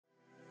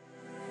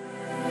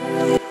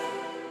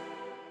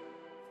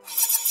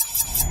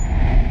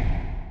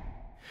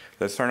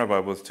Let's turn our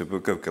Bibles to the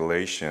book of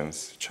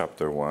Galatians,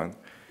 chapter 1.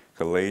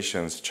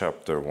 Galatians,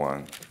 chapter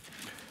 1.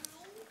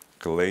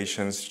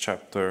 Galatians,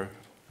 chapter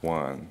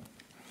 1.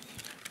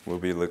 We'll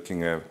be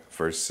looking at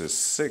verses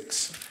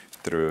 6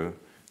 through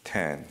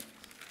 10.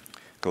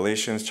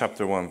 Galatians,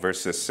 chapter 1,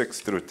 verses 6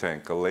 through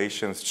 10.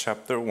 Galatians,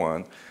 chapter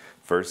 1,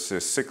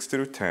 verses 6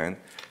 through 10.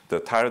 The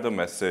title of the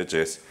message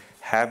is,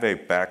 Have a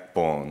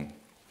Backbone,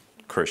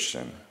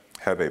 Christian.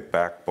 Have a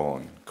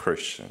backbone,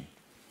 Christian.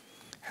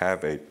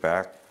 Have a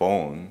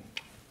backbone,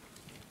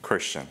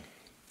 Christian.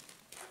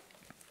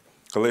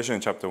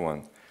 Galatians chapter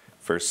 1,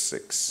 verse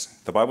 6.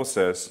 The Bible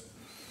says,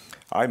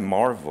 I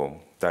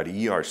marvel that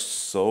ye are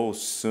so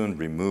soon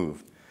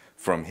removed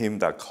from him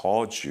that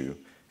called you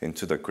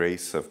into the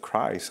grace of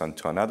Christ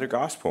unto another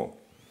gospel,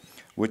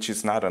 which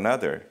is not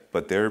another,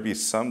 but there be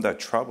some that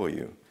trouble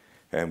you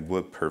and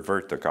would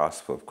pervert the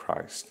gospel of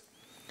Christ.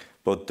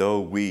 But though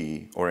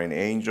we or an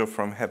angel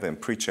from heaven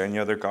preach any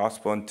other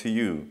gospel unto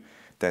you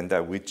than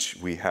that which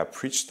we have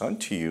preached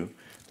unto you,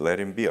 let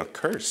him be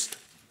accursed.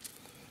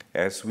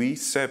 As we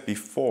said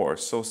before,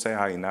 so say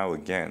I now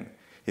again,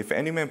 if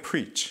any man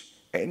preach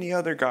any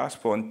other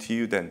gospel unto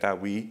you than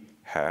that we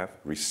have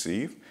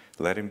received,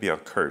 let him be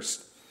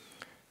accursed.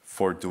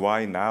 For do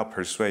I now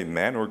persuade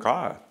man or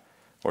God?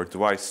 Or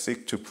do I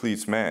seek to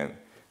please man?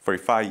 For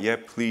if I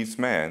yet please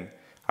man,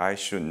 I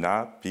should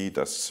not be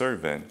the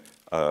servant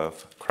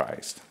of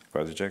Christ.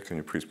 Brother Jae, can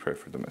you please pray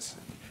for the message?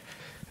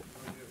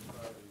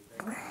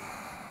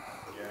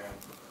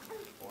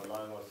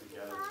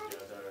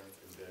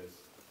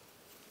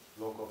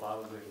 Local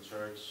Bible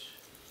church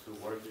to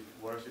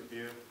worship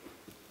you,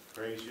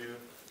 praise you,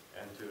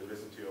 and to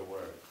listen to your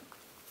word.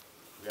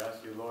 We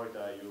ask you, Lord,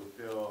 that you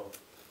fill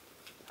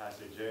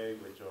Pastor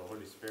Jae with your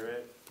Holy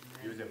Spirit.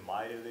 Use him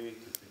mightily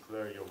to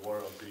declare your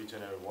word unto each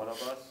and every one of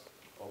us.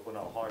 Open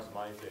our hearts,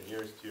 minds, and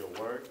ears to your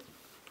word.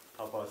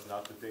 Help us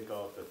not to think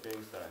of the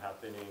things that are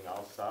happening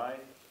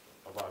outside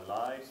of our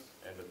lives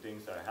and the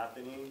things that are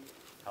happening.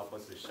 Help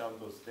us to shun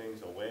those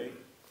things away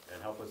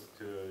and help us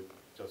to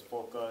just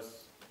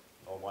focus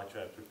on what you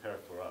have prepared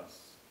for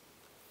us.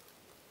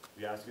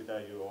 We ask you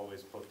that you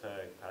always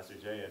protect Pastor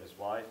Jae and his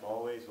wife,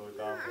 always, Lord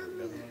God, from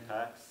the devil's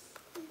attacks,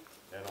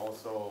 and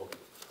also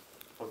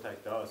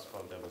protect us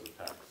from devil's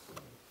attacks.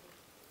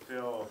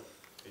 Fill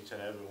each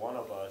and every one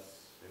of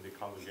us in the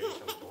congregation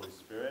with the Holy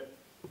Spirit,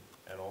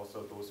 and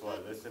also those who are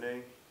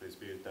listening, please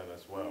be with them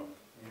as well.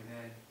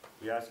 Amen.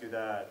 We ask you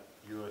that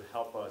you would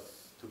help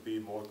us to be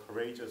more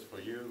courageous for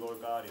you,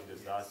 Lord God, in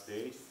these last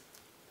days.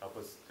 Help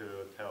us to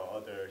tell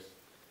others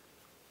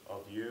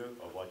of you,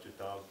 of what you've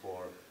done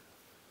for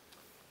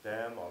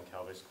them on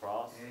Calvary's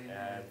cross. Amen.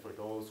 And for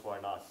those who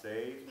are not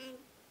saved,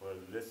 who are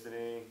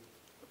listening,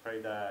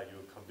 pray that you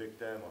convict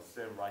them of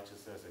sin,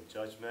 righteousness, and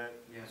judgment,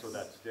 so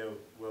that today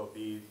will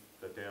be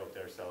the day of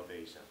their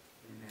salvation.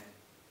 Amen.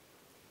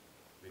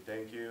 We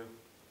thank you.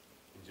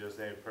 In Jesus'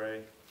 name we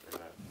pray.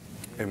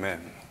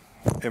 Amen.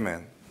 Amen.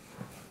 Amen.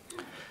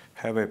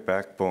 Have a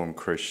backbone,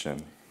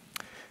 Christian.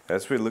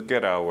 As we look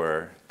at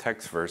our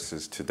text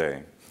verses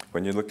today,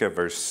 when you look at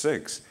verse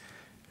 6,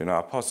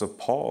 Apostle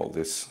Paul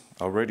is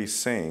already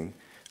saying,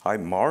 I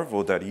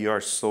marvel that ye are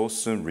so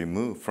soon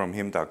removed from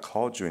him that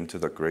called you into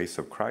the grace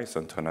of Christ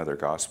unto another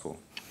gospel.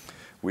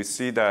 We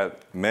see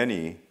that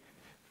many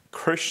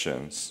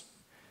Christians,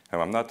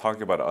 and I'm not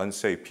talking about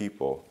unsaved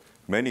people,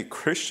 many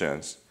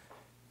Christians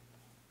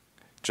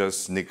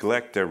just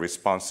neglect their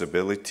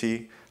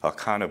responsibility,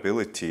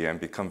 accountability, and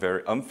become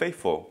very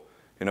unfaithful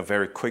in a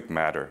very quick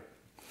matter.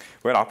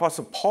 When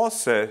Apostle Paul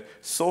said,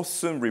 so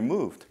soon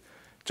removed,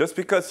 just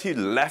because he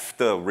left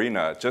the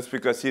arena, just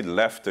because he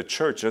left the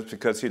church, just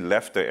because he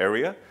left the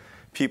area,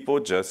 people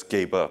just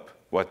gave up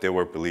what they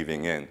were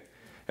believing in.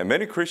 And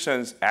many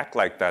Christians act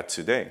like that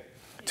today.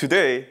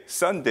 Today,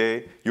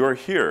 Sunday, you're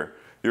here.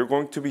 You're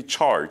going to be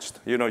charged.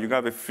 You're going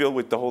to be filled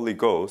with the Holy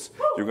Ghost.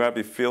 You're going to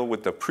be filled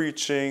with the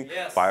preaching,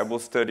 Bible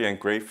study, and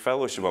great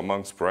fellowship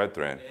amongst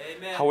brethren.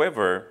 Amen.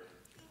 However,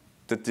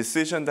 the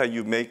decision that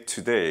you make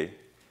today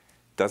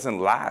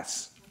doesn't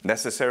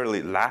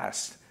necessarily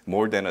last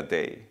more than a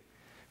day.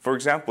 For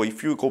example,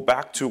 if you go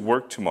back to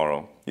work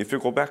tomorrow, if you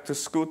go back to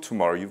school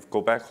tomorrow, you go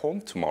back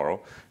home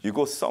tomorrow, you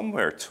go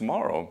somewhere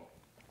tomorrow,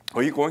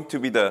 are you going to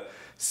be the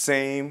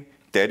same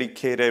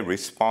dedicated,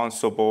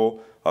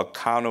 responsible,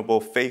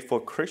 accountable, faithful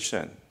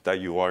Christian that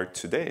you are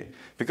today?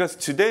 Because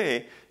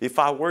today, if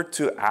I were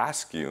to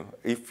ask you,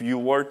 if you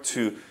were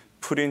to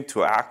put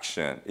into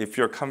action, if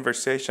your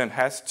conversation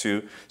has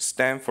to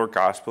stand for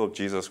gospel of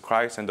Jesus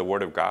Christ and the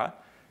Word of God,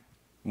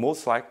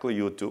 most likely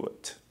you'll do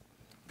it.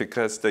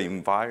 Because the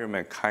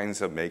environment kind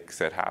of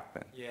makes it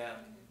happen. Yeah.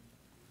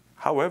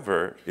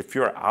 However, if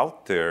you're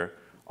out there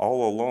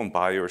all alone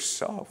by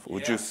yourself,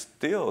 would you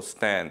still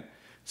stand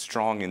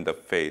strong in the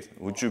faith?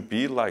 Would you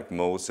be like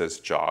Moses,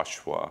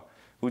 Joshua?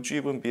 Would you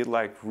even be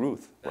like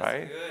Ruth,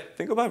 right? Good.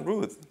 Think about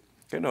Ruth.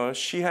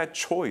 She had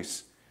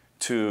choice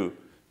to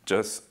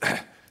just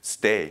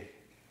stay,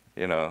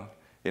 in a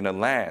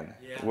land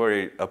where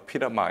it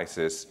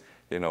epitomizes,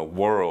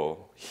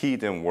 world,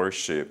 heathen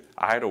worship,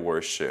 idol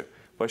worship.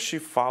 But she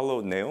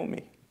followed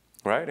Naomi.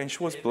 right? And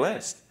she was Amen.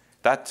 blessed.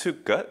 That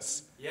took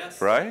guts,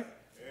 Yes. right?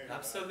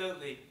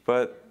 Absolutely.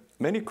 But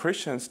many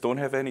Christians don't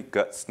have any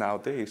guts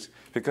nowadays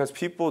because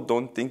people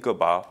don't think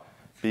about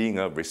being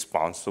a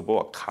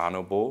responsible,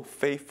 accountable,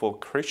 faithful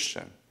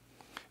Christian.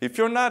 If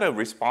you're not a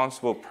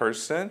responsible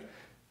person,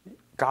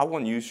 God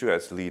won't use you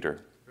as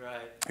leader.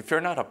 Right. If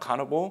you're not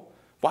accountable,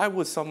 why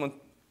would someone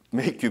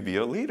make you be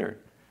a leader?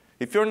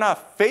 If you're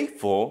not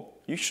faithful,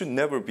 you should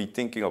never be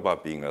thinking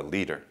about being a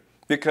leader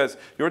because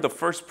you're the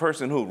first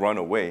person who run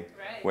away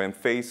when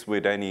faced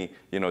with any,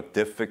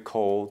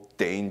 difficult,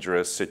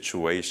 dangerous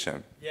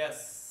situation.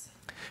 Yes.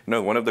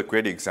 One of the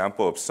great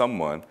examples of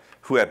someone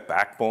who had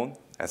backbone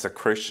as a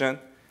Christian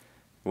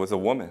was a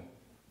woman.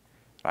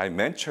 I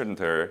mentioned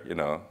her,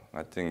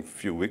 I think a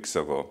few weeks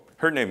ago.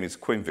 Her name is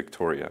Queen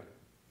Victoria.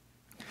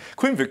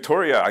 Queen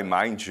Victoria, I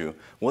mind you,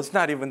 was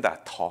not even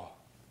that tall.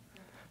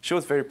 She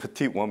was a very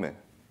petite woman,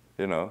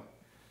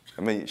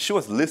 she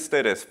was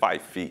listed as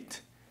 5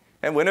 feet.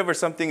 And whenever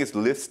something is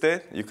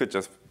listed, you could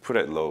just put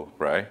it low,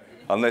 right?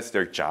 Unless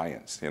they're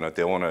giants,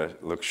 they want to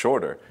look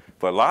shorter.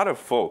 But a lot of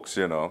folks,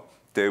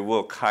 they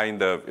will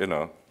kind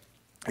of,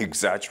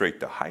 exaggerate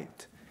the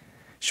height.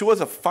 She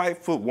was a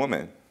 5-foot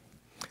woman.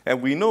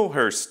 And we know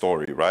her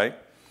story, right?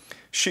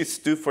 She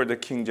stood for the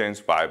King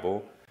James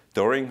Bible.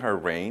 During her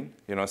reign,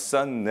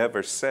 sun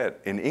never set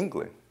in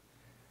England.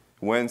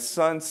 When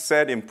sun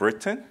set in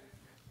Britain,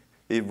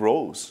 it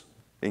rose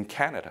in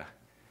Canada.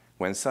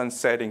 When sun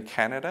set in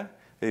Canada,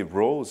 it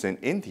rose in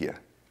India.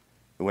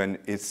 When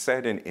it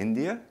set in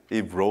India,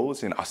 it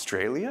rose in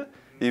Australia.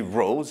 It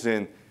rose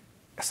in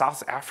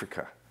South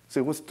Africa.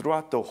 So it was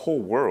throughout the whole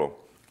world,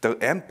 the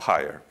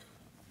empire.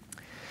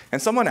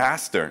 And someone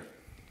asked her,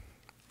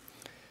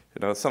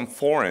 some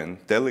foreign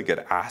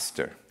delegate asked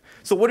her,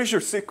 so what is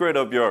your secret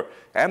of your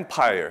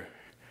empire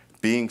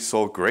being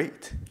so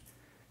great?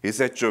 Is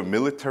that your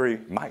military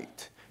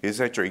might? Is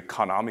that your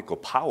economical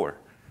power?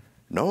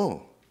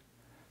 No.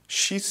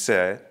 She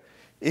said,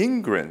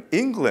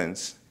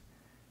 England's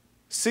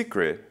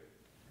secret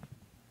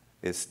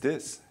is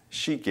this.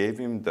 She gave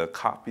him the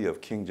copy of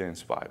King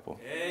James Bible.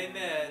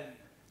 Amen.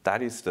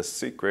 That is the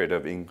secret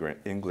of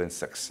England's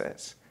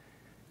success.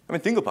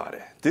 Think about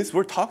it.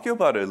 We're talking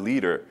about a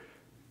leader,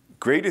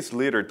 greatest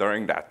leader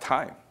during that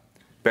time.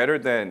 Better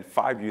than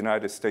 5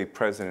 United States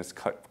presidents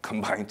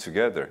combined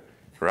together,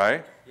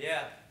 right?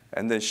 Yeah.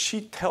 And then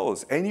she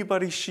tells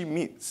anybody she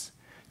meets,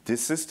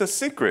 this is the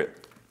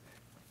secret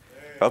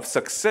of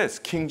success,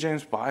 King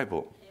James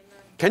Bible. Amen.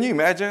 Can you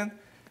imagine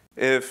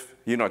if,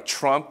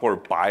 Trump or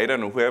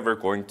Biden or whoever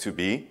going to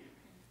be,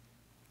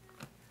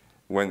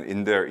 when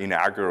in their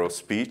inaugural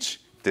speech,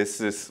 this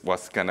is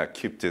what's going to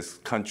keep this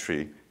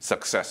country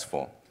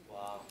successful.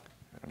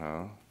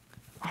 Wow.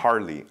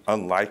 Hardly,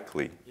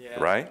 unlikely,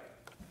 right?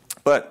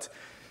 But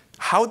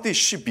how did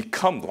she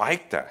become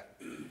like that?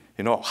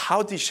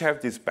 How did she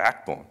have this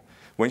backbone?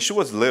 When she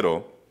was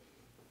little,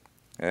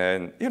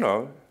 and,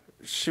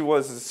 she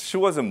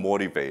wasn't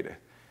motivated.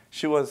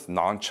 She was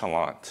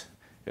nonchalant,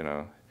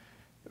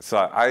 So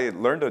I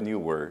learned a new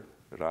word.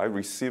 I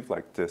received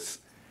like this,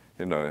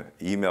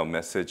 email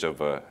message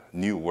of a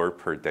new word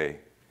per day.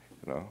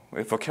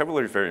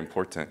 Vocabulary is very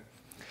important.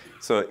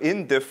 So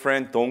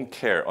indifferent, don't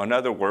care.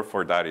 Another word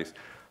for that is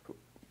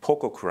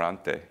poco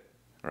curante,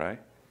 right?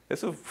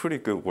 It's a pretty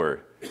good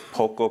word,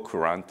 poco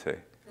curante.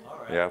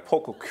 Right. Yeah,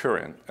 poco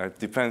current. It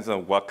depends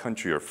on what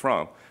country you're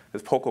from.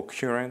 It's poco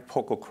current,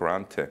 poco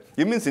curante.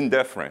 It means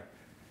indifferent.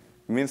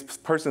 It means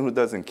person who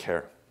doesn't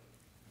care.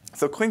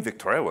 So Queen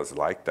Victoria was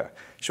like that.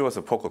 She was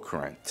a poco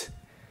current.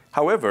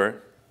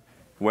 However,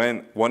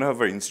 when one of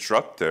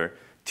her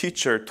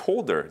teacher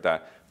told her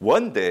that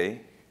one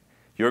day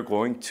you're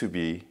going to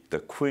be the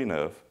queen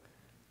of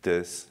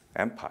this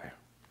empire.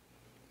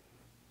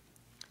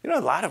 A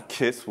lot of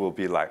kids will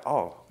be like,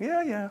 oh,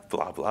 yeah,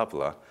 blah, blah,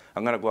 blah.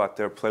 I'm going to go out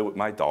there and play with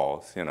my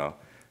dolls, I'm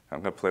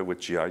going to play with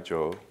Jae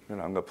Joo, I'm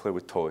going to play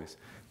with toys.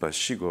 But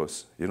she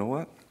goes, you know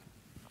what?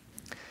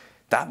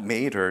 That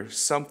made her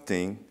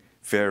something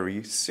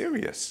very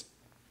serious.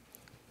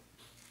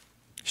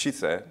 She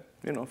said,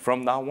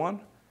 from now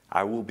on,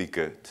 I will be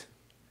good.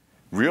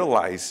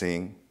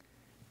 Realizing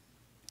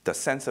the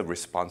sense of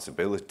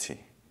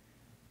responsibility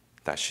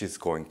that she's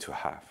going to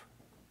have.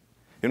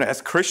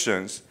 As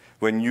Christians,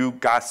 when you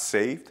got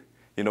saved,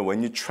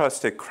 when you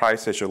trusted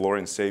Christ as your Lord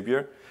and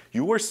Savior,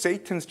 you were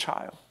Satan's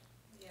child.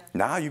 Yeah.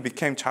 Now you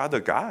became child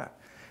of God.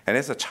 And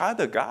as a child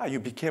of God, you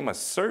became a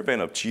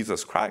servant of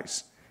Jesus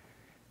Christ.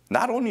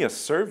 Not only a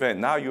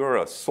servant, now you're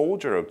a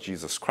soldier of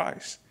Jesus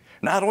Christ.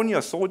 Not only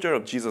a soldier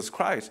of Jesus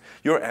Christ,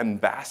 you're an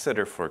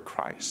ambassador for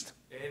Christ.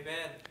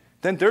 Amen.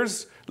 Then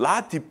there's a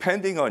lot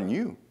depending on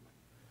you.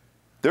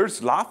 There's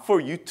a lot for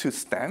you to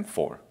stand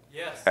for.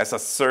 Yes. As a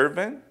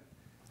servant,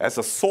 as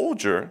a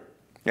soldier,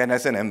 and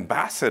as an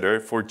ambassador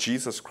for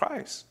Jesus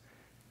Christ.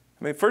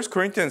 1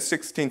 Corinthians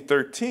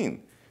 16:13,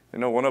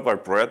 one of our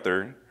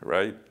brother,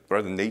 right?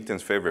 Brother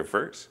Nathan's favorite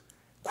verse.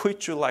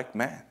 Quit you like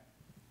man,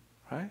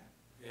 right?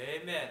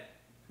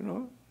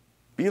 Amen.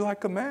 Be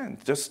like a man.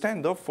 Just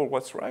stand up for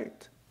what's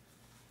right.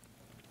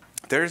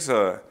 There's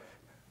a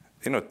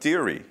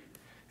theory.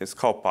 It's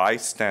called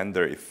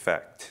bystander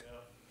effect. Yeah.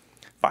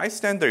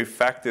 Bystander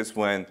effect is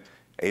when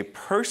a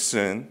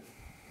person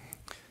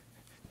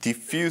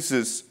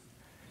diffuses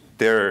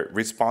their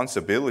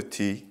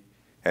responsibility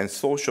and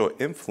social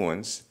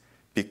influence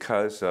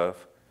because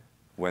of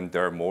when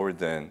there are more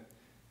than,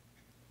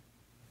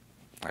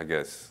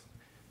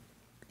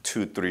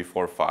 2, 3,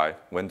 4, 5,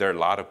 when there are a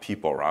lot of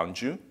people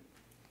around you,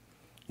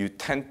 you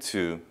tend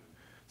to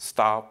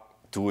stop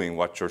doing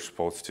what you're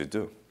supposed to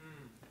do.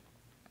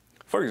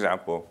 For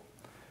example,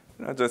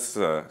 this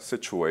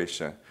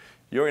situation,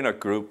 you're in a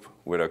group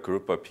with a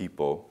group of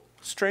people,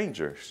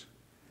 strangers,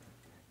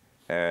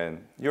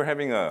 and you're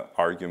having an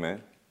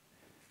argument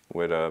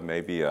with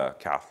maybe a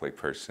Catholic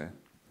person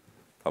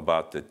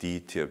about the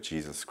deity of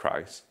Jesus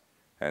Christ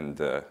and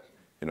the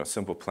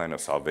simple plan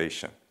of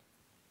salvation,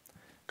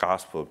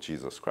 gospel of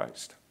Jesus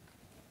Christ.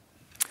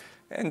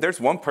 And there's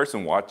one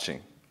person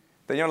watching.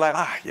 Then you're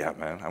like, yeah,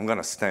 man, I'm going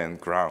to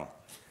stand ground,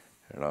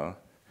 And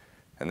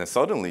then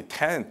suddenly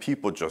 10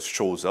 people just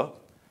shows up,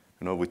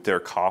 with their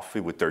coffee,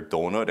 with their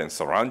donut, and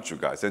surround you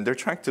guys. And they're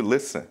trying to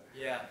listen.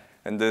 Yeah.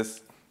 And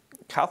this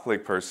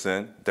Catholic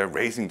person, they're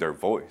raising their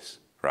voice,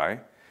 right?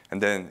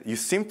 And then you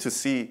seem to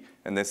see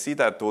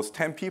that those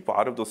 10 people,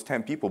 out of those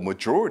 10 people,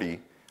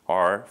 majority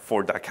are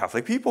for that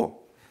Catholic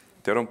people.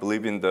 They don't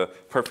believe in the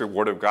perfect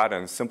word of God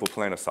and simple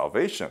plan of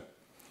salvation.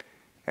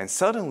 And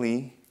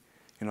suddenly,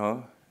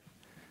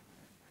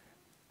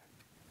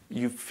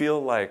 you feel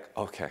like,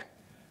 okay,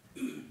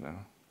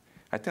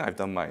 I think I've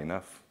done my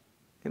enough.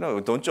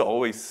 Don't you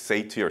always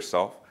say to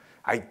yourself,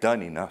 I've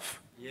done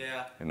enough?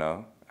 Yeah.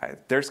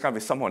 There's going to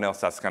be someone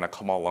else that's going to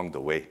come along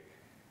the way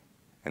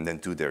and then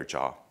do their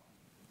job.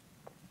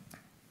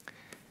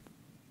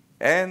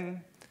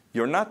 And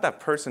you're not that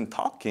person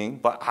talking,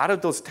 but out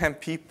of those 10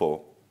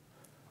 people,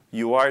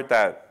 you are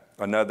that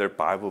another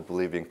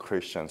Bible-believing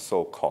Christian,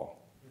 so-called.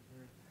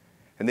 Mm-hmm.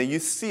 And then you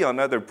see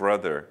another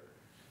brother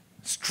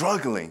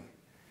struggling,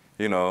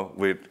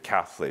 with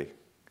Catholic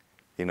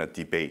in a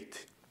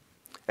debate.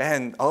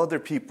 And other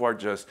people are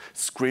just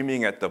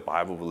screaming at the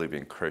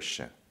Bible-believing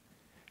Christian.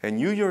 And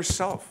you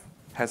yourself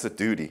has a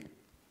duty.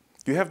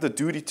 You have the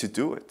duty to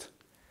do it.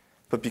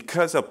 But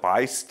because of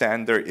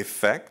bystander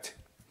effect,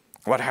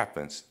 what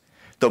happens?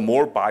 The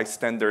more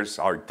bystanders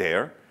are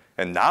there,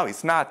 and now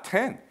it's not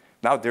 10.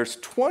 Now there's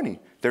 20.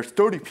 There's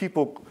 30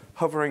 people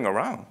hovering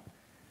around.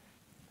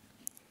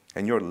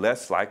 And you're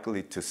less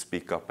likely to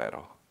speak up at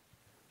all.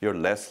 You're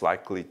less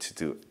likely to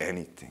do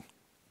anything.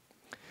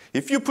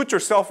 If you put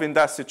yourself in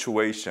that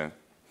situation,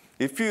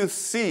 if you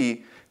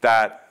see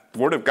that the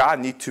Word of God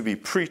needs to be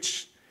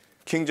preached,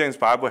 King James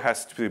Bible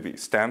has to be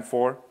stand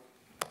for,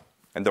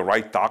 and the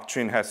right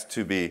doctrine has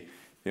to be,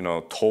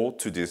 told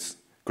to this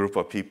group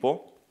of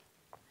people,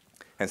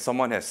 and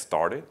someone has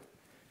started,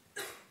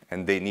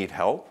 and they need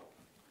help,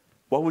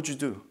 what would you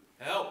do?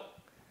 Help.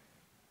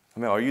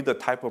 Are you the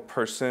type of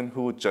person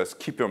who would just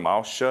keep your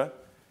mouth shut?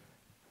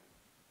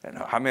 And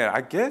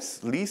I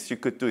guess least you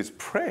could do is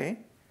pray,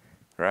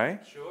 right?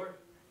 Sure.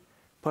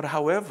 But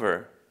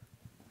however,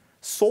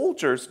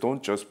 soldiers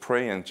don't just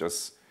pray and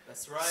just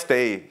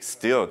stay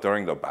still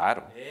during the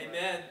battle.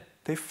 Amen.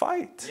 They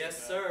fight.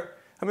 Yes, sir.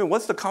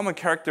 What's the common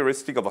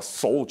characteristic of a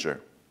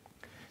soldier?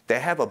 They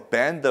have a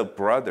band of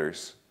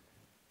brothers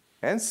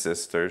and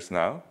sisters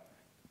now.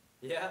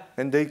 Yeah.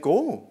 And they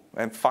go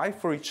and fight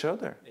for each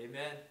other.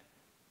 Amen.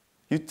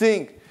 You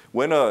think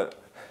when a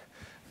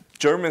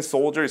German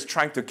soldier is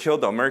trying to kill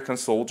the American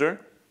soldier's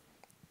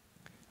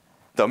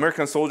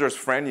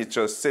friend is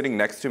just sitting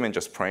next to him and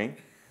just praying?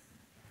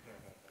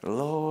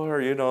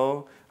 Lord,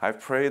 I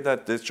pray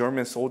that this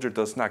German soldier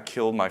does not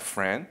kill my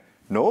friend.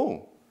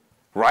 No.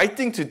 Right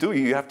thing to do,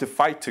 you have to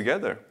fight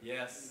together.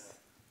 Yes.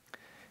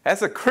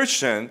 As a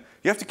Christian,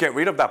 you have to get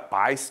rid of that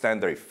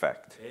bystander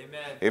effect.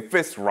 Amen. If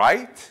it's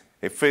right,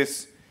 if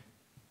it's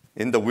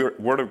in the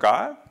Word of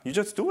God, you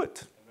just do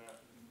it. Amen.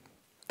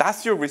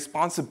 That's your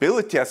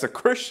responsibility as a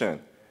Christian.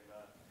 Amen.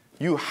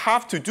 You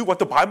have to do what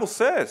the Bible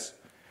says.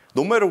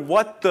 No matter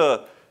what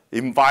the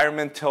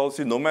environment tells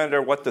you, no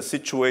matter what the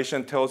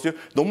situation tells you,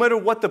 no matter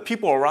what the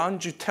people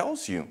around you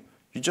tells you,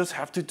 you just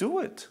have to do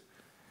it.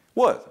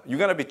 What? You're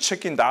going to be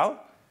chickened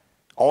out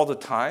all the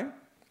time?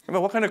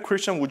 What kind of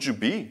Christian would you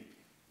be?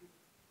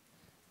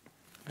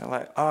 You're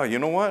like, you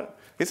know what?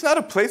 It's not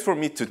a place for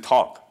me to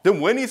talk. Then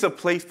when is a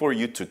place for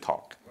you to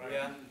talk?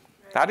 Yeah.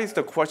 That is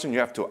the question you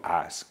have to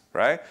ask,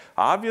 right?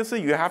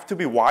 Obviously, you have to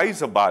be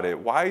wise about it.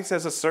 Wise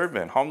as a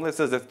servant, harmless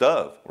as a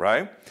dove,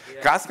 right?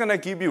 Yeah. God's going to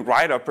give you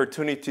right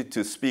opportunity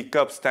to speak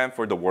up, stand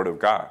for the Word of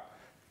God.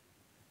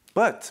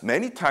 But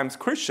many times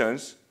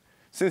Christians,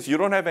 since you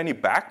don't have any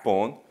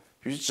backbone,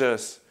 you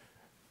just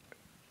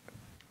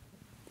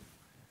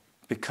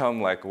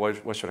become like,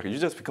 you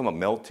just become a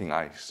melting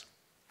ice.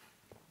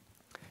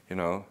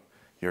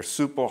 You're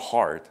super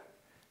hard.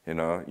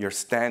 You're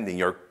standing,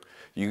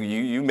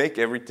 you make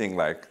everything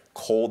like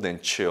cold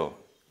and chill.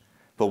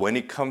 But when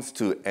it comes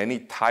to any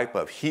type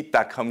of heat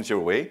that comes your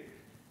way,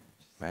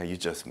 man, you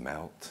just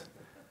melt.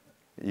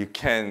 You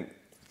can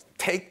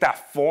take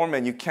that form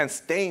and you can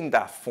stay in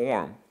that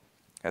form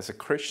as a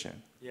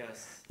Christian.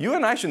 Yes. You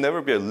and I should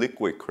never be a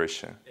liquid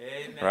Christian,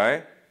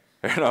 Amen.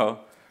 right?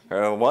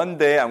 One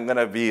day I'm going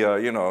to be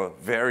a,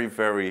 very,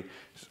 very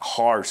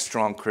hard,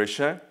 strong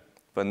Christian.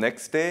 But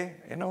next day,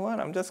 you know what?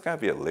 I'm just going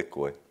to be a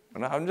liquid.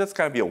 I'm just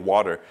going to be a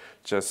water,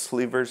 just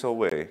slivers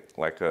away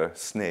like a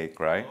snake,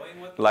 right?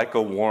 Like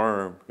a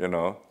worm,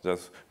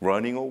 just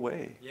running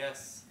away.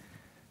 Yes.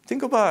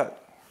 Think about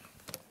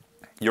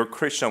your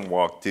Christian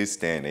walk this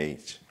day and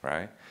age,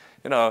 right?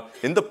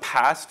 In the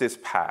past is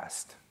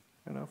past.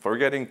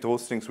 Forgetting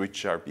those things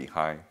which are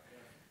behind,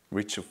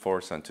 reach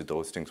forth unto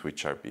those things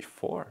which are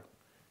before.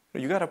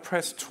 You got to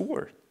press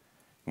toward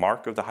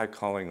mark of the high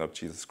calling of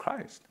Jesus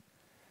Christ.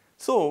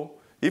 So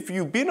if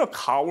you've been a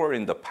coward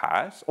in the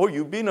past or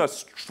you've been a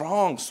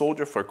strong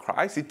soldier for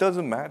Christ, it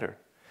doesn't matter.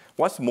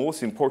 What's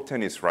most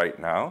important is right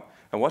now,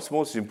 and what's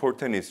most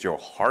important is your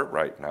heart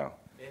right now.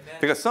 Amen.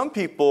 Because some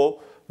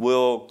people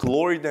will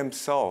glory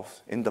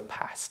themselves in the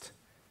past.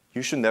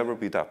 You should never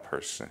be that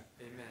person.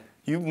 Amen.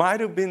 You might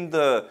have been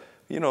the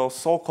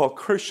so-called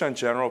Christian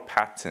General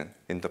Patton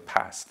in the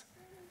past.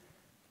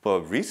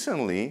 But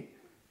recently,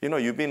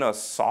 you've been a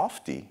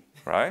softie,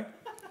 right?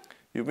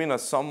 You've been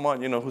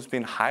someone, who's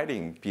been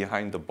hiding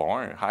behind the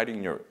barn,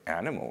 hiding your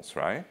animals,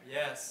 right?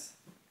 Yes.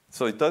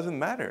 So it doesn't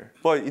matter.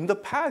 But in the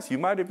past, you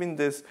might have been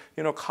this,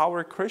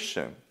 coward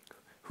Christian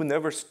who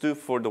never stood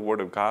for the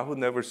Word of God, who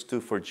never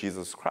stood for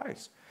Jesus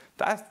Christ.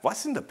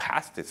 What's in the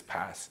past is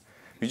past.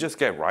 You just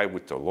get right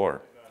with the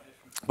Lord.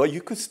 But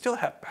you could still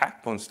have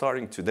backbone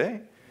starting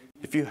today.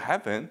 If you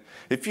haven't,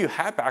 if you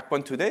have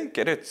backbone today,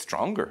 get it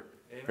stronger,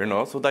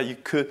 so that you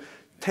could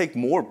take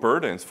more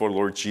burdens for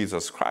Lord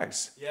Jesus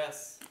Christ.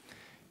 Yes.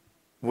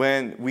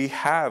 When we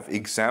have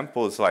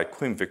examples like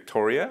Queen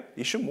Victoria,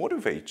 it should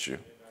motivate you.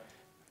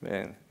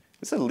 Man,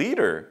 it's a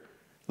leader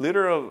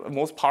of the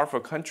most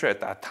powerful country at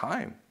that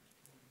time.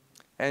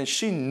 And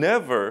she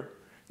never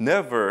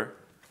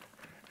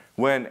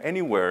went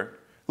anywhere,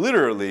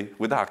 literally,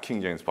 without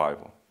King James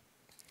Bible.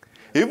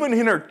 Even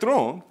in her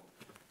throne,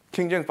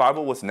 King James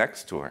Bible was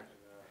next to her.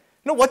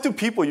 What do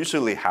people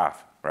usually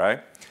have,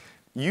 right?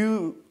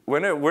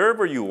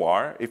 Wherever you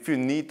are, if you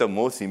need the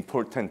most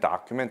important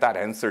document that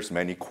answers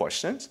many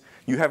questions,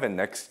 you have it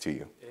next to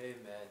you.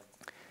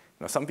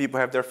 Amen. Some people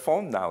have their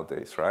phone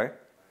nowadays, right?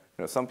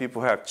 Some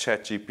people have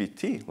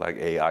ChatGPT, like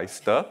AI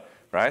stuff,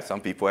 right?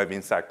 Some people have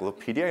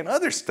encyclopedia and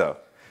other stuff.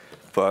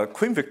 But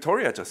Queen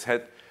Victoria just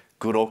had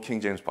good old King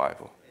James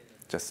Bible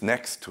just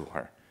next to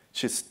her.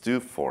 She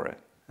stood for it.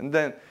 And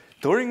then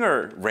during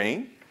her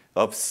reign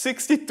of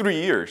 63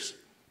 years,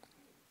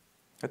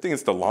 I think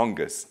it's the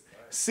longest,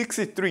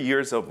 63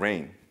 years of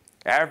reign,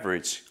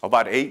 average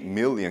about 8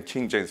 million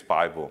King James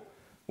Bible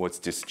was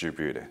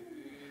distributed.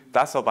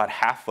 That's about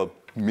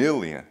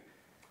 500,000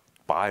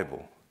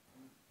 Bible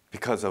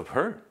because of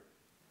her.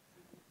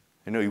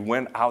 It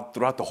went out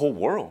throughout the whole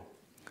world.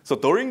 So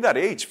during that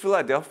age,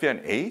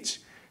 Philadelphian age,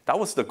 that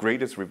was the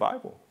greatest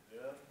revival.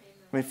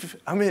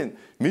 I mean,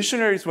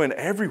 missionaries went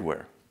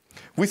everywhere.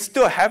 We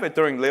still have it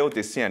during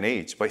Laodicean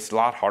age, but it's a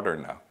lot harder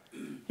now.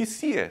 You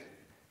see it.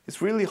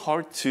 It's really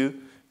hard to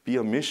be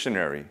a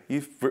missionary.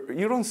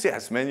 You don't see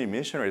as many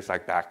missionaries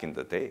like back in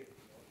the day,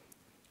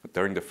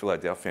 during the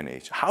Philadelphian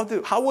age.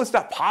 How was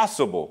that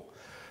possible?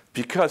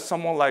 Because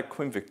someone like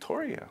Queen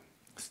Victoria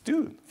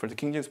stood for the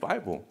King James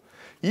Bible.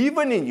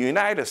 Even in the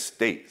United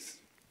States,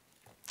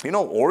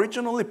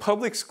 originally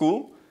public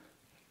school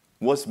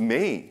was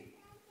made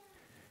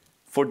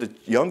for the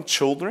young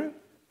children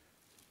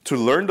to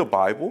learn the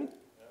Bible,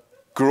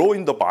 grow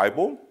in the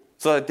Bible,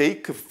 so that they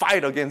could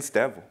fight against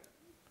devil.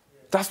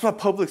 That's what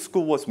public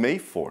school was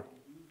made for.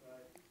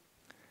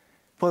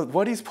 But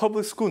what is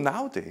public school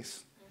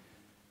nowadays?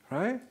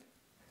 Right?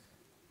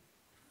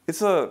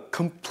 It's a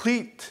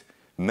complete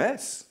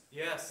mess.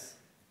 Yes.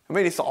 I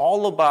mean, it's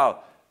all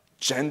about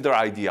gender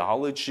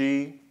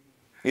ideology.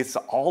 It's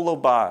all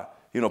about,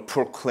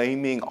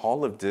 proclaiming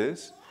all of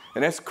this.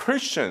 And as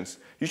Christians,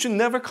 you should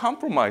never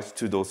compromise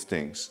to those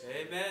things.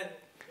 Amen.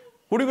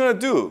 What are you going to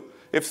do?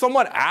 If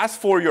someone asks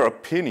for your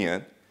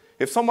opinion,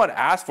 if someone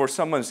asks for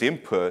someone's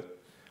input,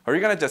 are you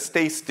going to just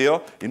stay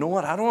still? You know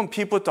what? I don't want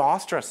people to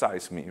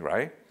ostracize me,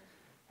 right?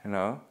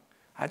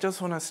 I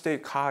just want to stay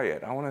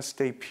quiet. I want to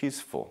stay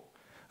peaceful.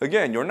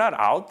 Again, you're not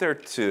out there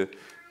to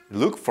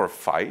look for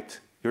fight.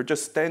 You're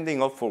just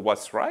standing up for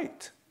what's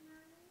right.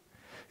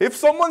 If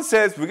someone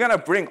says we're going to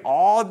bring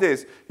all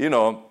this,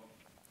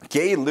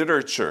 gay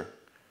literature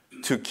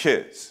to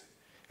kids,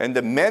 and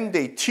the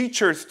mandate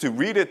teachers to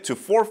read it to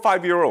 4 or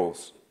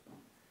 5-year-olds,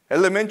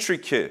 elementary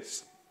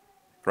kids,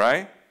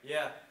 right?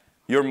 Yeah.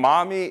 Your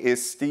mommy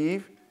is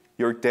Steve,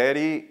 your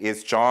daddy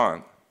is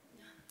John,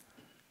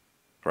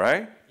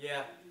 right?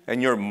 Yeah.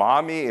 And your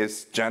mommy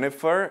is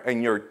Jennifer,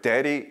 and your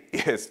daddy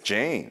is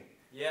Jane.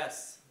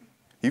 Yes.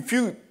 If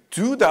you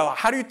do that,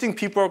 how do you think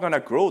people are going to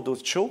grow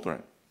those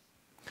children?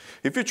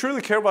 If you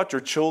truly care about your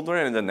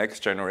children and the next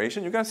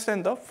generation, you're going to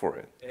stand up for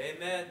it.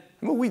 Amen.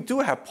 I mean, we do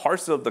have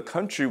parts of the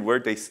country where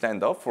they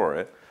stand up for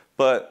it.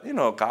 But,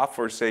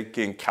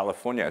 God-forsaken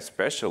California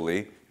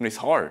especially, it's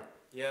hard.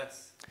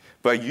 Yes.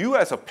 But you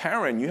as a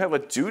parent, you have a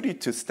duty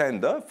to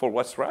stand up for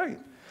what's right.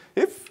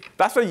 If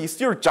that's why it's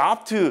your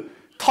job to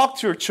talk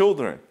to your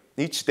children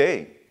each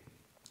day.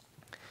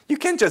 You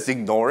can't just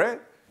ignore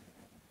it.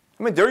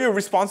 I mean, they're your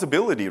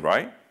responsibility,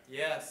 right?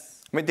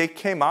 Yes. I mean, they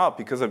came out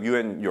because of you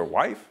and your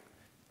wife,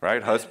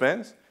 right?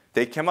 Husbands.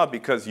 They came out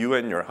because you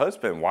and your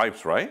husband,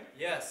 wives, right?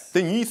 Yes.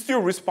 Then it's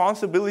your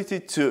responsibility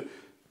to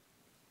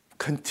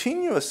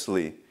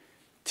continuously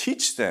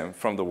teach them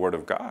from the Word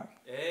of God.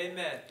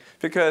 Amen.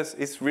 Because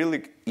it's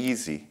really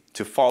easy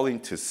to fall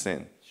into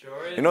sin.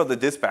 Sure is. You know,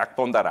 this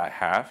backbone that I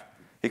have,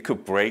 it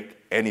could break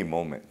any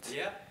moment.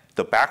 Yeah.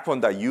 The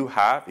backbone that you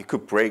have, it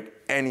could break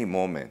any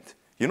moment.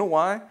 You know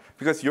why?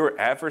 Because your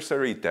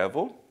adversary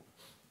devil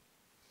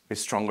is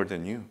stronger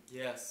than you.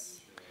 Yes.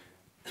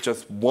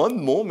 Just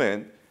one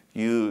moment,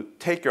 you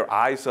take your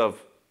eyes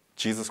off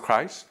Jesus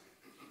Christ,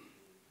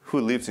 who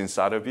lives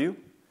inside of you,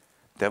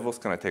 devil's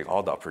going to take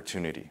all the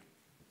opportunity.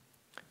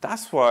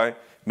 That's why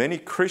many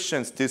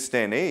Christians this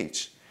day and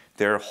age,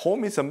 their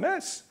home is a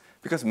mess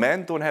because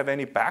men don't have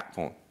any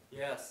backbone.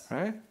 Yes.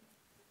 Right?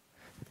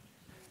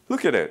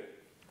 Look at it.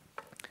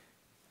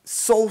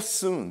 So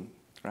soon,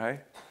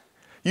 right?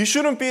 You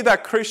shouldn't be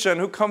that Christian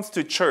who comes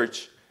to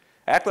church,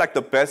 act like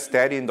the best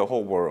daddy in the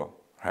whole world,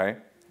 right?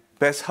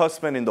 Best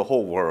husband in the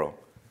whole world.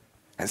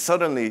 And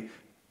suddenly,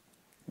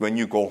 when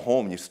you go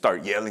home, you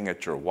start yelling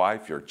at your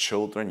wife, your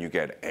children, you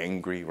get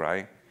angry,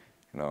 right?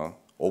 You know,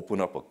 open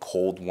up a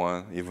cold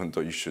one, even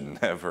though you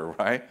should never,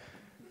 right?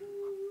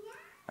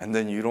 And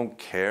then you don't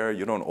care,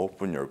 you don't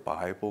open your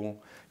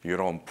Bible, you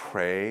don't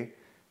pray.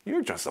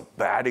 You're just a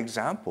bad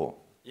example.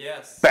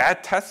 Yes.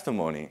 Bad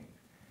testimony.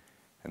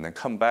 And then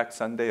come back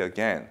Sunday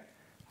again.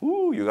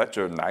 Ooh, you got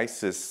your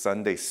nicest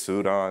Sunday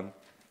suit on. You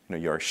know,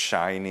 you're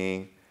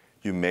shining.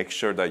 You make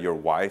sure that your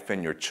wife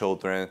and your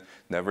children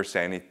never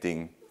say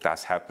anything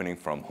that's happening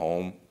from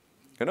home.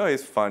 You know,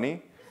 it's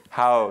funny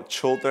how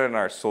children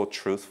are so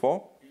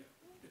truthful.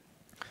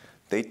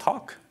 They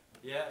talk.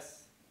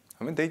 Yes.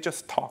 I mean, they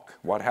just talk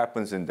what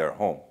happens in their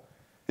home.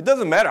 It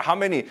doesn't matter how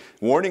many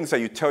warnings that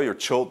you tell your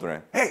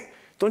children. Hey,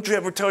 don't you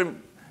ever tell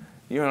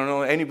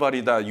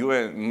anybody that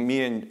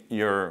me and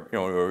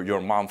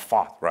your mom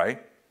fought,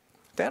 right?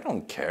 They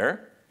don't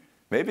care.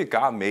 Maybe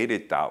God made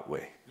it that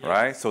way,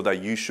 right? So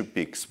that you should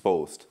be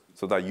exposed,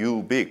 so that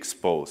you be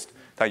exposed,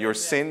 that your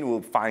sin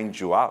will find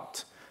you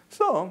out.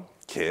 So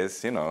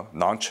kids,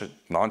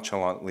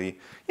 nonchalantly,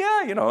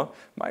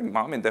 my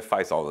mom and dad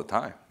fights all the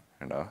time,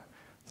 So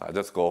I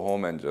just go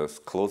home and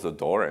just close the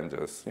door and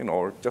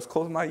just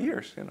close my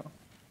ears,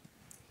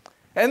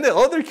 And the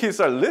other kids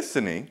are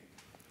listening.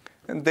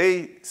 And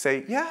they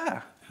say,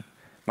 yeah,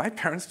 my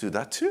parents do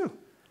that too.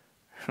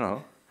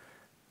 Oh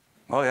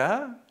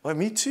yeah? Well,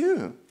 me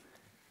too.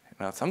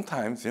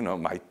 Sometimes,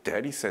 my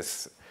daddy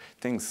says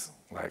things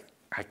like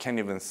I can't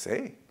even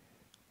say.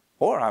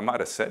 Or I might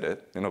have said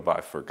it, but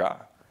I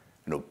forgot.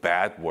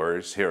 Bad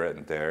words here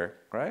and there,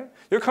 right?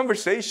 Your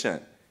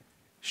conversation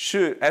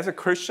should, as a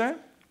Christian,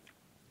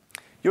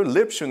 your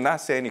lips should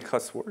not say any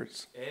cuss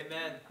words.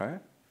 Amen. Right?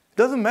 It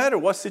doesn't matter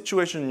what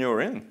situation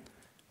you're in.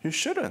 You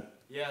shouldn't.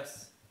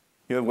 Yes.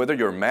 Whether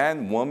you're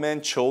man,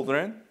 woman,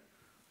 children,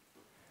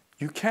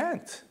 you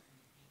can't.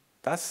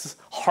 That's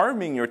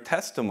harming your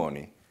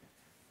testimony.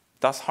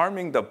 That's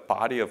harming the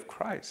body of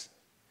Christ.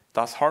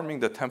 That's harming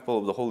the temple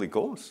of the Holy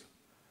Ghost.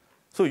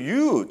 So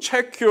you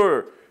check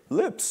your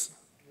lips,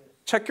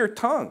 check your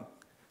tongue.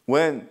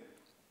 When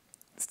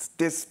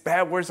this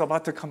bad word's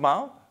about to come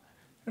out,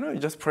 you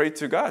just pray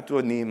to God, do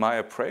a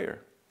Nehemiah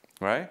prayer,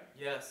 right?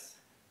 Yes.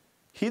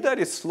 He that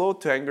is slow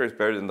to anger is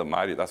better than the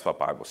mighty. That's what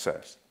the Bible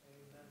says.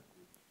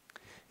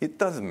 It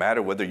doesn't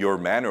matter whether you're a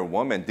man or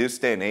woman. This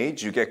day and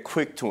age, you get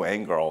quick to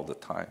anger all the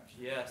time.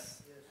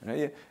 Yes.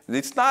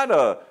 It's not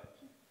an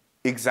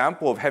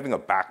example of having a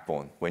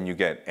backbone when you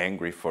get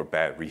angry for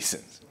bad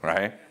reasons,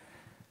 right?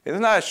 It's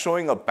not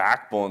showing a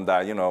backbone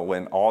that,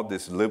 when all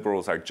these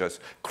liberals are just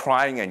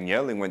crying and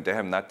yelling when they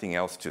have nothing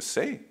else to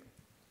say,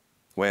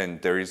 when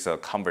there is a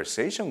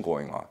conversation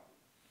going on.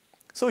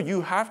 So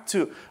you have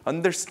to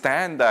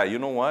understand that,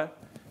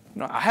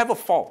 I have a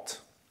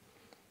fault.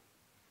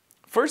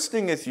 First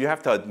thing is you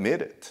have to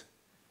admit it.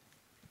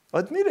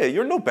 Admit it.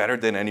 You're no better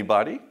than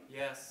anybody.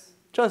 Yes.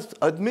 Just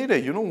admit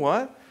it. You know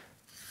what?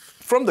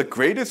 From the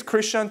greatest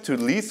Christian to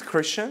least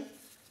Christian,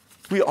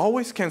 we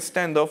always can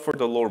stand up for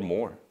the Lord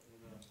more.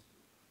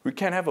 We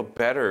can have a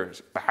better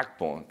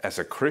backbone as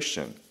a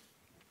Christian.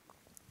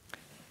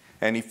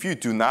 And if you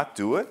do not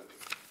do it,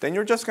 then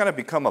you're just going to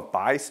become a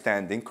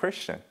bystanding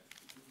Christian.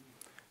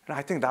 And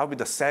I think that would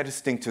be the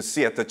saddest thing to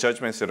see at the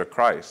judgment seat of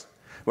Christ.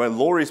 When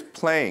Lord is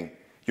playing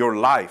your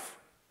life,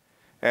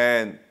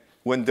 and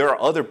when there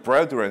are other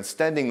brethren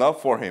standing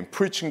up for him,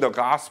 preaching the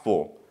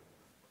gospel,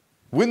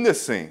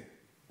 witnessing,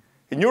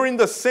 and you're in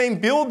the same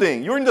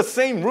building, you're in the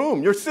same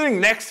room, you're sitting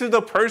next to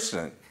the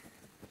person,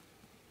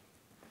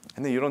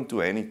 and then you don't do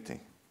anything.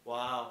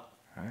 Wow.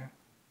 Right?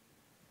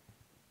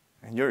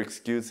 And your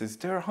excuse is,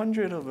 there are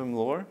 100 of them,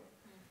 Lord.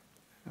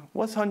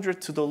 What's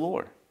 100 to the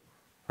Lord?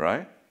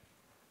 Right?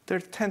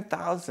 There's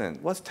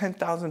 10,000. What's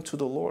 10,000 to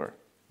the Lord?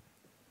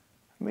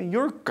 I mean,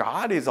 your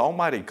God is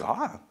Almighty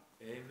God.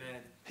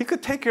 Amen. He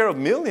could take care of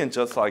millions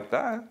just like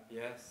that.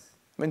 Yes.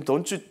 I mean,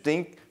 don't you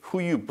think who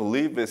you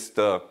believe is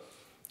the,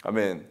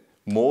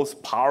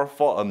 most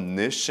powerful,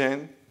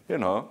 omniscient,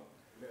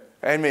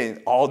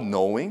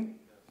 all-knowing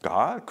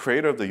God,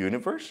 creator of the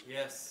universe?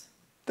 Yes.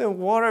 Then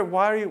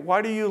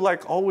why do you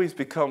like always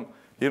become,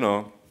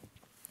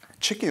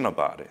 chicken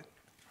about it,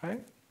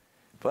 right?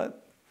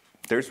 But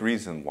there's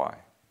reason why,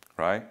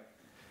 right?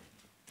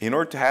 In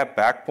order to have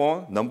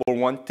backbone, number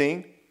one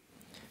thing,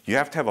 you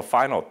have to have a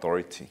final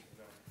authority.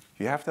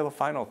 You have to have a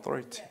final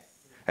authority.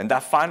 And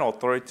that final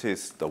authority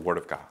is the Word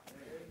of God,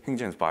 King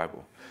James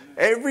Bible.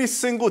 Every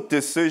single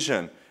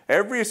decision,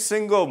 every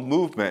single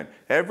movement,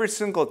 every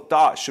single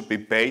thought should be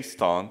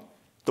based on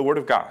the Word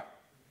of God,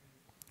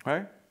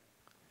 right?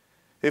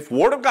 If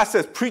Word of God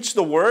says preach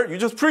the Word, you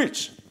just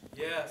preach,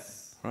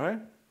 Yes. right?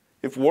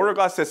 If Word of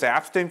God says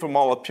abstain from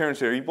all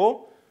appearance of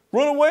evil,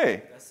 run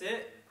away, That's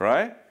it.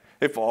 right?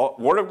 If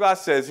Word of God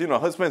says,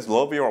 husbands,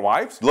 love your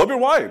wives, love your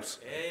wives.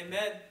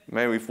 Amen.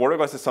 Man, if Word of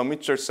God says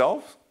submit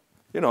yourself,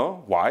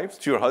 wives,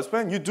 to your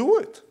husband, you do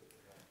it.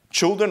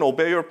 Children,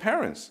 obey your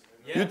parents.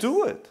 Yes. You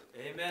do it.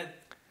 Amen.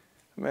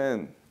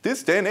 Man,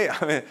 this day and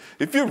age,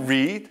 if you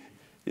read,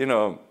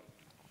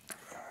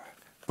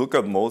 book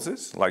of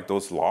Moses, like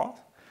those laws,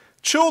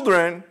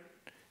 children,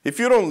 if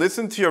you don't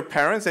listen to your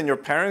parents and your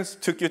parents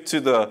took you to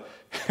the,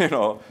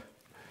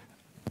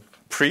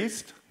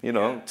 priest,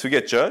 to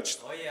get judged,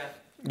 Oh, yeah.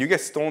 you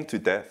get stoned to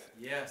death.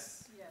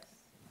 Yes.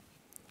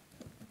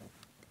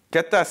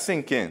 Get that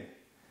sink in.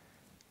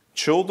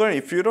 Children,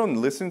 if you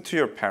don't listen to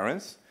your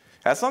parents,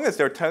 as long as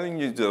they're telling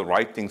you the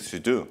right things to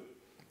do,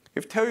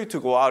 if they tell you to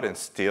go out and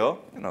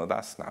steal,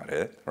 that's not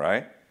it,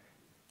 right?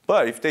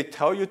 But if they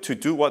tell you to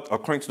do what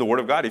according to the Word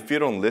of God, if you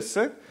don't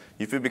listen,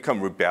 if you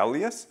become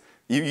rebellious,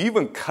 you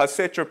even cuss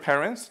at your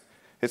parents,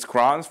 it's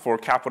grounds for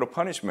capital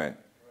punishment.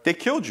 They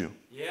killed you.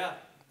 Yeah.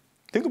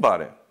 Think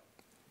about it.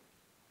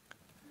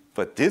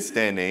 But this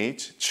day and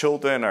age,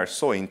 children are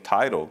so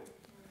entitled.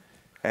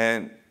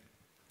 And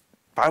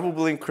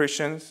Bible-believing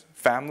Christians,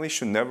 families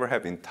should never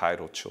have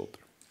entitled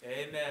children.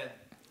 Amen.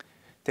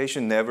 They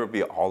should never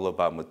be all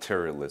about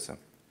materialism.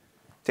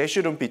 They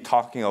shouldn't be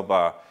talking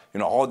about,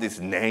 all this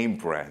name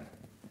brand,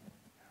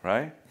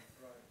 right?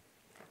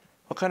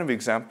 What kind of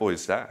example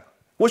is that?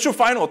 What's your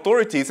final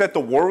authority? Is that the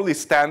worldly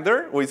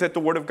standard or is that the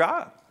Word of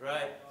God?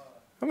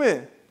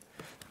 Right.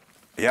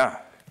 Yeah.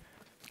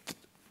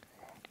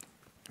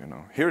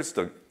 Here's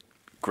the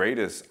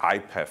greatest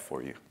iPad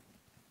for you.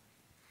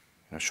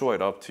 Show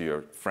it up to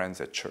your friends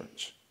at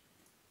church.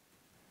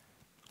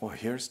 Well,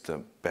 here's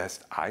the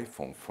best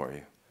iPhone for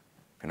you.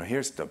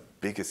 Here's the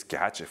biggest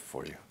gadget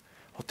for you.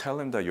 Well, tell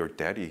them that your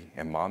daddy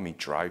and mommy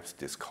drives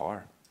this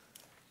car.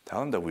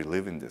 Tell them that we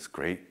live in this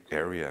great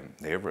area and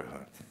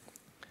neighborhood.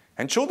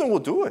 And children will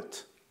do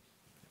it.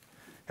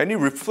 And it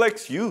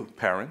reflects you,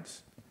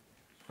 parents,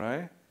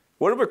 right?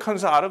 Whatever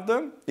comes out of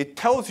them, it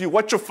tells you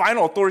what your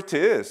final authority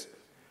is.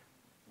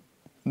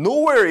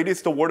 Nowhere it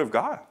is the Word of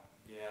God.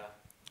 Yeah.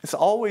 It's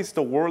always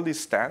the worldly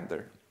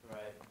standard.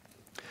 Right.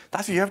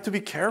 That's why you have to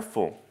be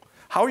careful.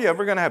 How are you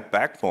ever going to have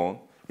backbone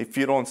if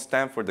you don't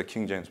stand for the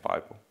King James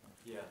Bible?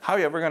 Yeah. How are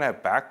you ever going to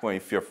have backbone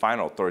if your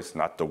final authority is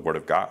not the Word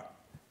of God?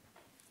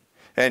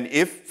 And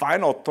if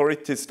final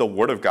authority is the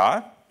Word of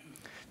God,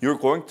 you're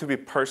going to be a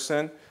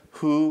person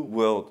who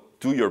will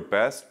do your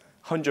best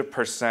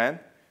 100%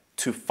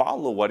 to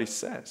follow what it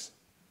says.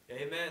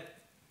 Amen.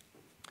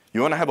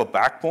 You want to have a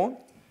backbone?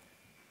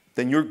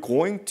 Then you're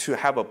going to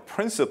have a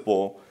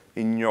principle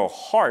in your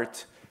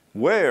heart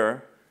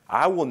where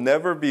I will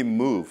never be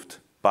moved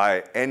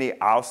by any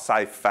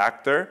outside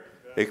factor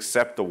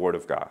except the Word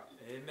of God.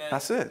 Amen.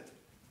 That's it,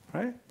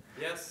 right?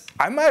 Yes.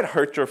 I might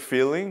hurt your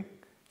feeling.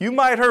 You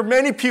might hurt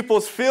many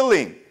people's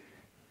feeling,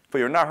 but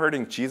you're not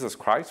hurting Jesus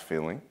Christ's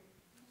feeling.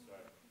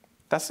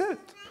 That's it.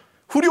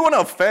 Who do you want to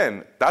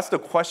offend? That's the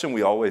question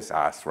we always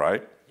ask,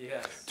 right?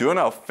 Yes. Do you want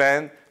to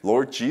offend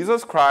Lord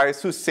Jesus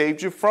Christ, who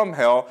saved you from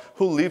hell,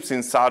 who lives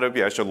inside of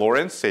you as your Lord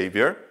and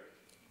Savior?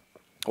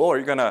 Or are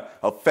you going to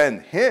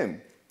offend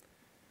him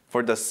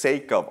for the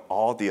sake of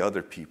all the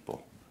other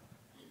people?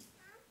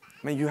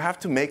 You have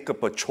to make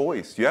up a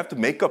choice. You have to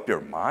make up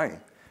your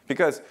mind.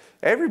 Because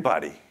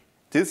everybody,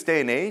 this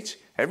day and age,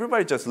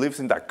 everybody just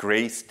lives in that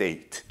gray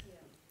state.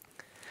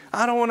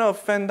 I don't want to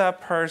offend that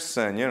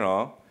person,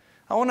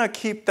 I want to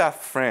keep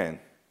that friend,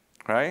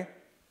 right?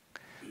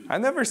 I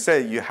never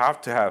say you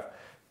have to have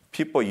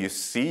people you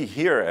see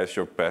here as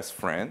your best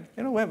friend.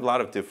 We have a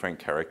lot of different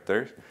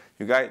characters.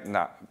 You guys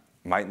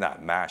might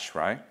not match,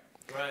 right?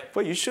 Right.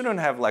 But you shouldn't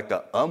have like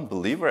an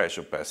unbeliever as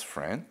your best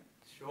friend.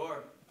 Sure.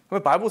 The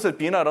Bible says,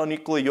 be not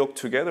unequally yoked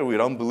together with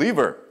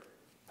unbeliever.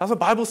 That's what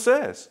the Bible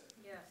says.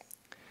 Yes.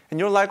 And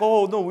you're like,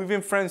 oh, no, we've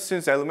been friends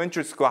since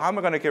elementary school. How am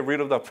I going to get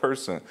rid of that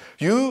person?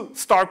 You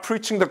start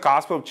preaching the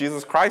gospel of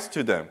Jesus Christ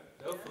to them.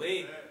 They'll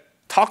flee.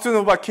 Talk to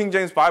them about King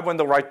James Bible and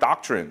the right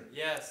doctrine.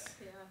 Yes.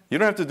 Yeah. You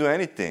don't have to do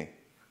anything.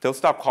 They'll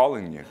stop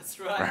calling you. That's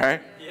right.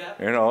 Right?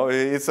 Yeah.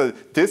 It's a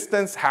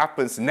distance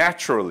happens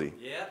naturally.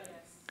 Yeah.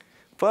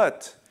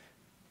 But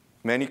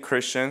many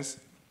Christians,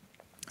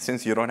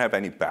 since you don't have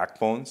any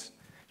backbones,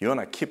 you want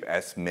to keep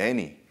as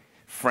many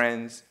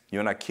friends, you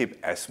want to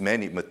keep as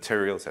many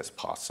materials as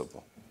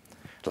possible.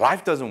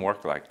 Life doesn't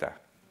work like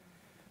that.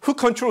 Who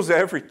controls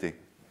everything?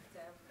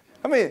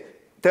 I mean,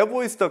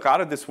 devil is the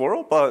God of this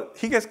world, but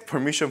he gets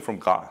permission from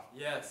God.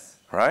 Yes.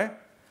 Right?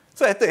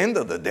 So at the end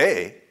of the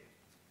day,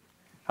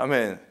 I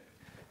mean,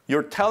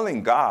 you're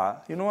telling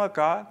God, you know what,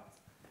 God?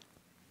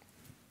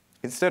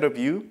 Instead of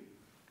you,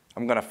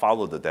 I'm going to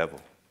follow the devil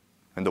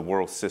and the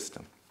world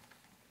system.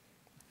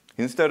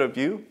 Instead of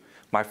you,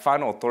 my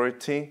final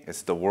authority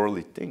is the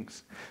worldly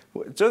things.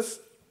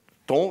 Just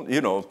don't,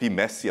 be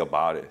messy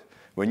about it.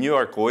 When you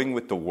are going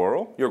with the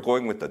world, you're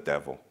going with the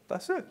devil.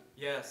 That's it.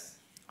 Yes.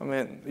 I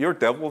mean, you're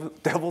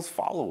devil's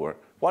follower.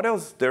 What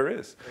else there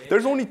is? Amen.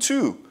 There's only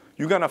two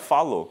you're going to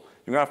follow.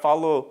 You're going to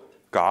follow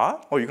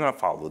God or you're going to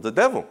follow the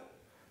devil,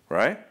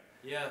 right?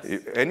 Yes.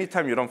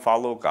 Anytime you don't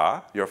follow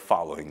God, you're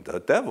following the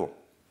devil.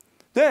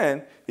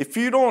 Then, if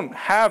you don't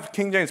have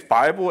King James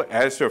Bible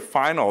as your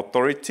final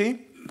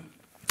authority,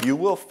 you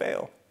will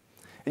fail.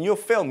 And you'll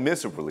fail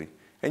miserably.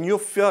 And you'll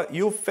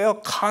fail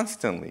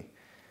constantly.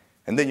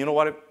 And then you know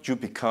what you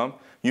become?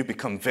 You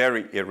become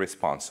very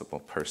irresponsible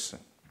person.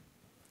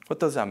 What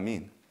does that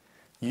mean?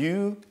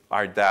 You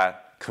are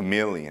that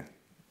chameleon.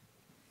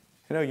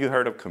 You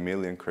heard of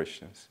chameleon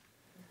Christians.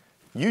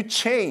 You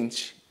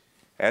change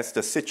as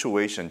the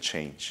situation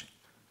change,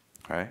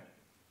 right?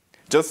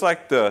 Just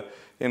like the,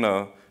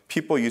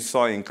 people you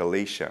saw in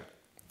Galatia.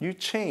 You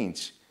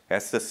change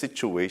as the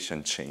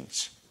situation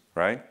change,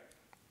 right?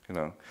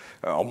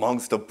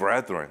 Amongst the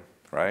brethren,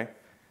 right?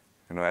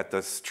 At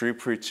the street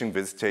preaching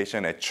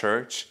visitation at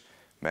church,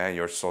 man,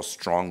 you're so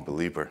strong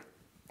believer.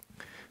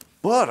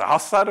 But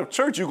outside of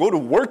church, you go to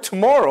work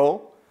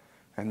tomorrow,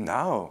 and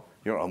now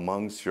you're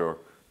amongst your,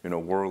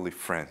 worldly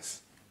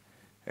friends,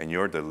 and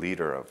you're the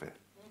leader of it,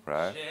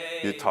 right?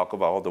 Jae. You talk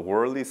about all the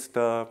worldly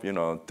stuff,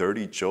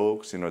 dirty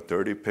jokes,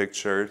 dirty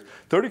pictures,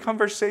 dirty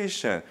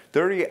conversation,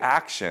 dirty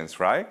actions,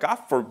 right? God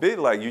forbid,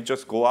 you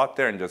just go out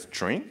there and just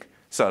drink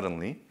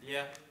suddenly,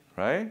 Yeah.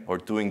 right? Or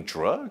doing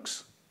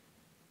drugs.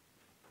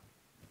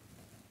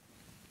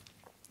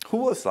 Who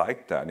was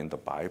like that in the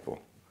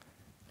Bible?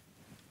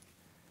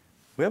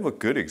 We have a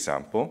good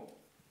example.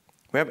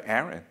 We have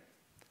Aaron,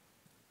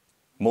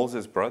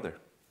 Moses' brother.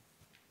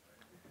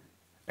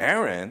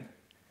 Aaron,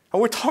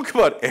 and we're talking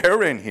about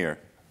Aaron here.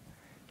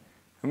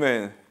 I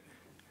mean,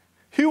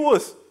 he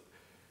was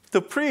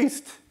the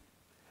priest,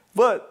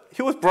 but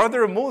he was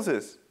brother of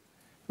Moses.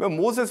 When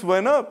Moses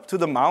went up to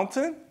the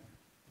mountain,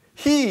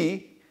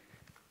 he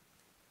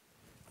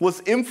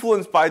was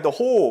influenced by the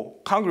whole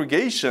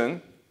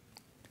congregation,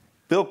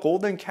 built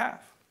golden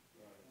calf.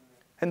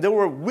 And there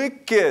were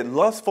wicked,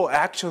 lustful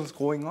actions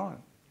going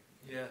on.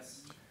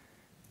 Yes.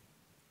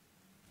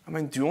 I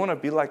mean, do you want to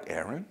be like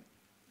Aaron?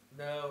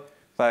 No.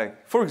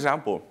 For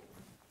example,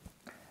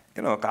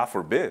 God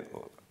forbid,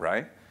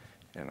 right?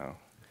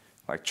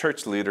 Like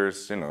church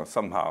leaders,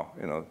 somehow,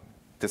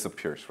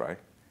 disappears, right?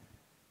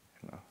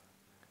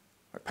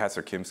 Like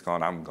Pastor Kim's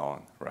gone, I'm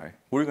gone, right?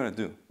 What are you going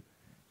to do?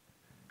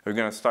 Are you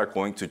going to start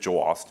going to Joe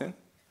Austin?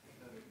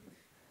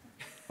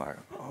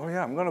 Oh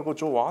yeah, I'm going to go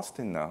Joe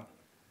Austin now.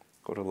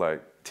 Go to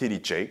T.D.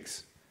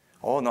 Jakes.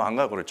 Oh no, I'm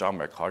going to go to John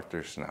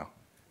MacArthur's now.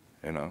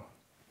 I'm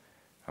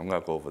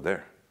going to go over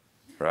there,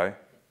 right?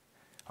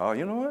 Oh,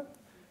 you know what?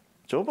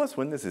 Jehovah's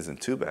Witness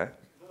isn't too bad.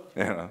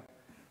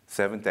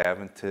 Seventh-day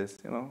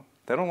Adventists,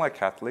 they don't like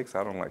Catholics.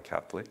 I don't like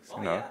Catholics,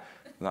 Yeah.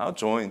 And I'll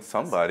join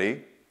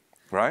somebody,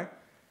 right?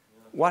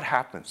 What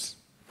happens,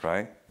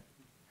 right?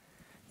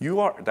 You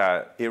are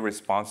that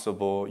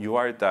irresponsible. You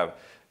are that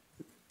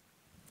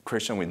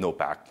Christian with no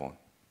backbone.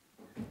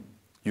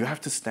 You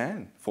have to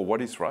stand for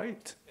what is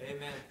right.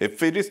 Amen.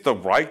 If it is the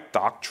right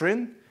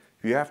doctrine,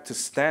 you have to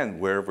stand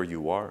wherever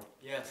you are.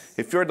 Yes.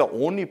 If you're the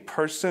only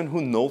person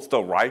who knows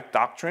the right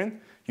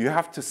doctrine, you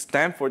have to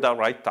stand for that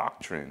right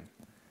doctrine.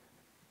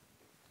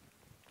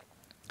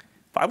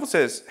 The Bible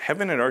says,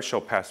 heaven and earth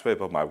shall pass away,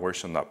 but my word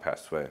shall not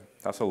pass away.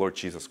 That's what Lord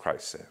Jesus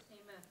Christ said.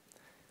 Amen.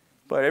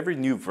 But every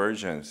new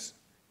versions,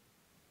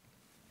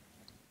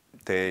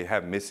 they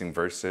have missing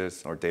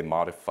verses or they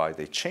modify,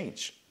 they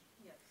change.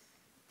 Yes.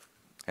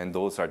 And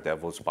those are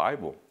devil's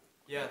Bible.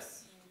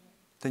 Yes.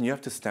 Then you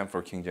have to stand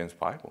for King James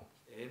Bible.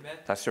 Amen.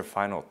 That's your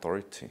final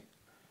authority,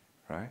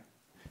 right?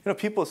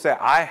 People say,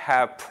 I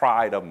have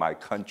pride of my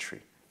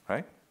country,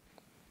 right?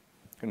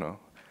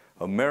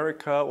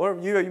 America, or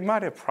you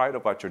might have pride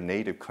about your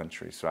native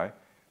countries, right?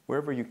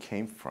 Wherever you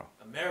came from,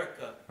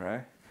 America.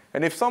 right?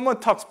 And if someone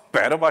talks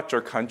bad about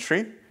your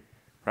country,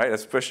 right,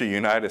 especially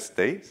United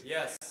States,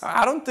 Yes.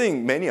 I don't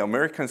think many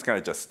Americans gonna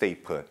just stay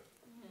put,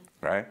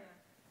 right?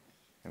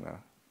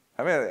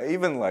 I mean,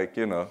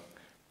 even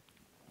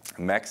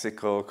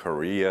Mexico,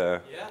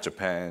 Korea, Yeah.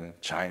 Japan,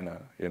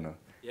 China,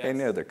 Yes.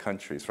 any other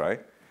countries,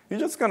 right? You're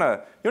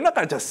not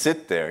gonna just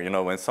sit there,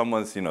 when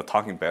someone's,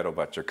 talking bad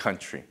about your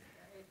country,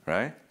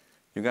 right?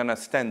 You're gonna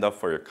stand up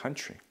for your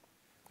country.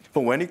 But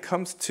when it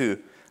comes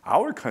to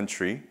our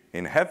country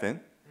in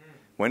heaven,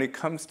 when it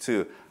comes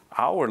to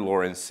our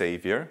Lord and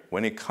Savior,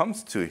 when it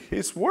comes to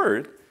His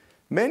Word,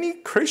 many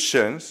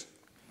Christians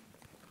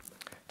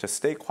just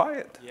stay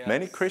quiet. Yes.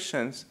 Many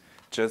Christians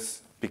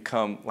just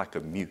become like a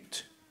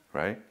mute,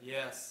 right?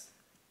 Yes.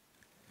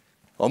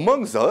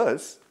 Amongst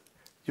us,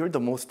 you're the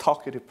most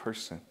talkative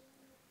person.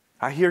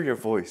 I hear your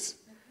voice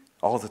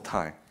all the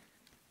time.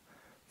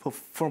 But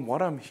from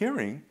what I'm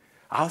hearing,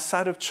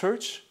 outside of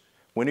church,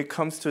 when it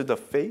comes to the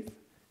faith,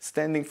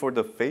 standing for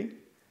the faith,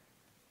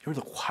 you're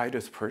the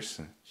quietest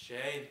person.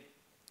 Shame.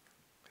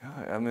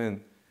 Yeah, I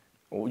mean,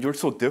 you're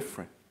so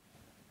different.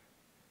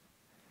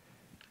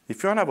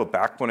 If you don't have a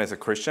backbone as a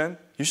Christian,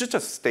 you should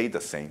just stay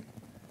the same.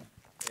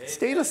 Amen.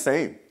 Stay the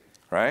same,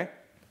 right?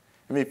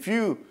 I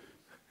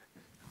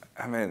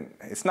mean,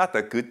 it's not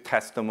the good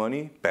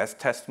testimony, best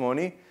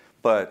testimony,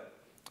 but,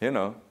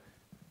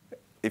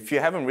 if you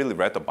haven't really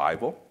read the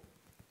Bible,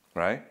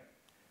 right?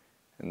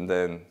 And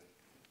then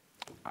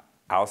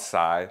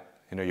outside,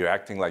 you're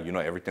acting like you know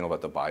everything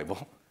about the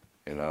Bible,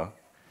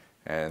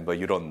 but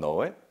you don't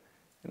know it.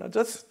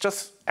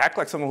 Just act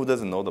like someone who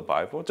doesn't know the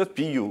Bible. Just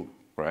be you,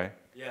 right?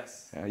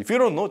 Yes. Yeah, if you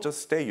don't know,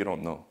 just stay you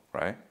don't know,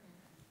 right?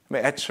 I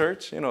mean, at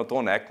church,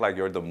 don't act like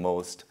you're the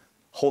most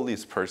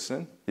holiest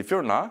person. If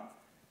you're not,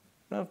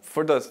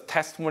 for the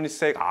testimony's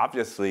sake,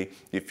 obviously,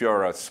 if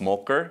you're a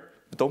smoker,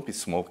 don't be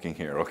smoking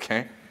here,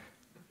 okay?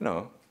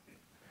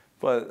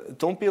 But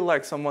don't be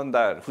like someone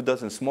who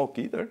doesn't smoke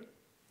either.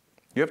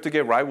 You have to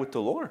get right with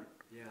the Lord.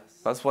 Yes.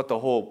 That's what the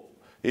whole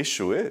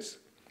issue is.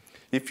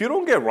 If you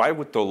don't get right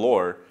with the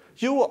Lord,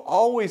 you will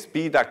always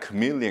be that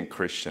chameleon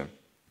Christian.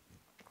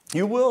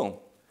 You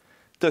will.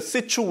 The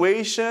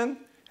situation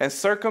and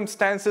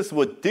circumstances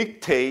will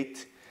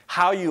dictate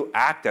how you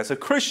act as a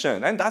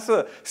Christian. And that's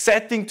a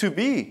sad thing to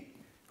be,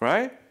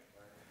 right?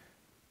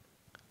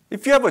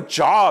 If you have a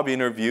job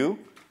interview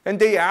and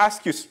they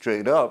ask you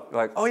straight up,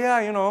 like, oh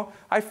yeah,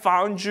 I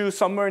found you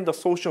somewhere in the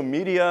social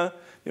media.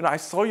 I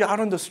saw you out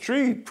on the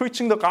street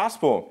preaching the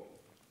gospel.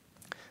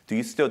 Do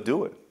you still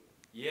do it?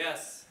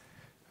 Yes.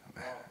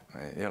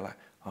 You're like,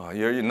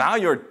 now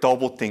you're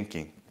double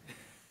thinking.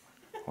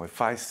 If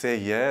I say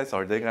yes,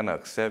 are they going to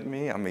accept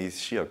me? I mean, is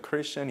she a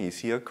Christian? Is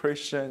he a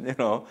Christian?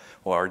 Or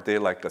are they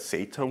like a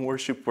Satan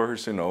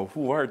worshipers?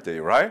 Who are they,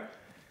 right?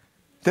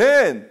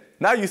 Then,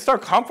 now you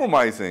start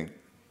compromising.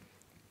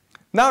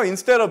 Now,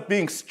 instead of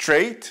being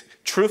straight,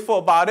 truthful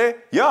about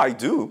it, yeah, I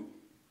do.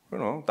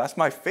 That's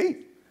my faith.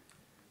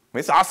 I mean,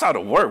 it's outside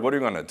of work. What are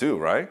you going to do,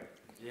 right?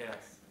 Yes.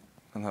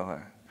 And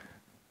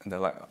they're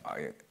like,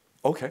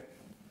 okay.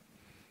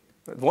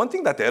 One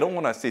thing that they don't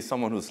want to see is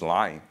someone who's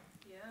lying.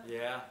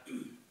 Yeah.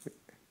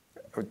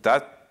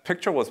 That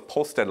picture was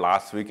posted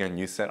last week, and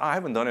you said, I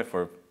haven't done it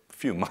for a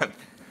few months.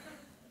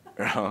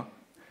 I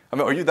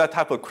mean, are you that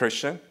type of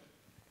Christian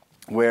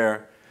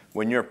where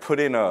when you're put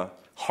in a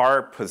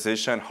hard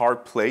position,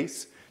 hard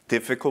place,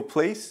 difficult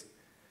place,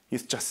 you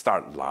just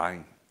start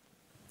lying,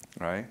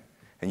 right?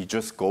 And you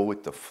just go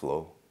with the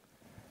flow.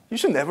 You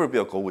should never be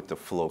a go with the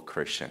flow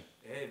Christian.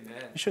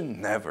 Amen. You should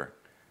never.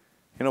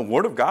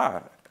 Word of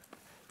God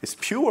is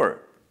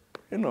pure,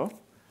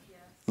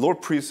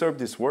 Lord preserve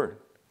this word.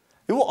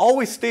 It will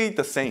always stay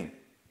the same.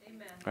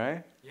 Amen.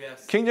 Right?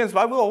 Yes. King James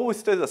Bible will always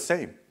stay the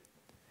same.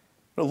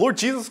 Lord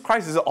Jesus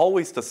Christ is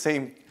always the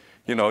same,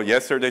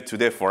 yesterday,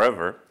 today,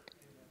 forever.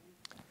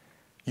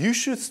 You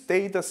should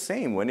stay the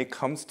same when it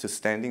comes to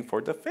standing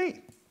for the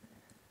faith.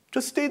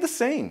 Just stay the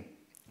same,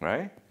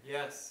 right?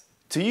 Yes.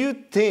 Do you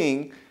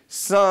think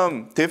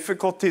some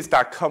difficulties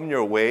that come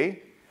your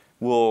way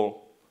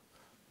will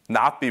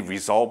not be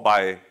resolved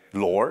by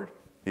Lord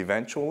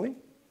eventually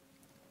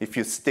if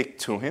you stick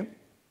to Him?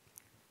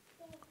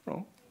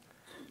 No.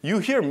 You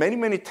hear many,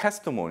 many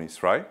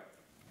testimonies, right?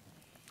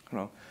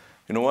 You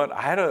know what?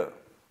 I had a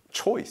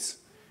choice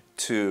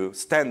to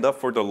stand up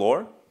for the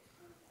Lord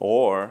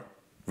or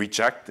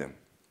reject Him.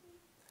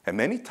 And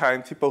many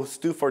times people who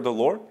stood for the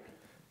Lord,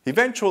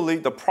 eventually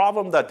the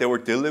problem that they were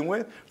dealing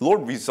with,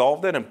 Lord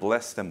resolved it and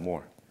blessed them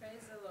more. Praise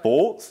the Lord.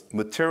 Both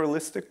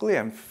materialistically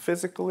and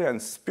physically and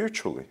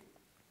spiritually.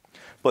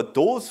 But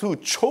those who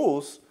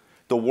chose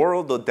the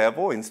world, the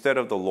devil, instead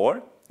of the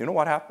Lord, you know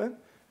what happened?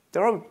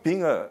 They're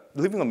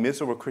living a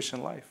miserable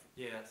Christian life.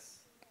 Yes.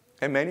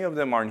 And many of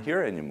them aren't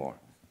here anymore,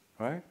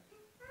 right?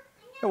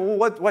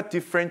 What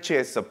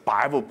differentiates a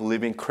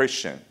Bible-believing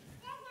Christian?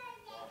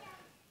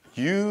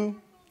 You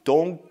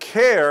don't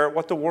care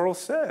what the world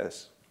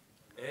says.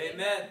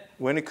 Amen.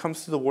 When it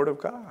comes to the Word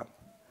of God.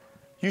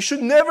 You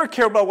should never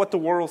care about what the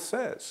world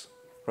says,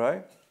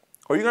 right?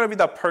 Are you going to be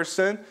that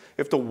person,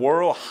 if the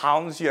world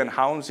hounds you and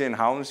hounds you and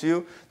hounds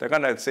you, they're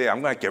going to say,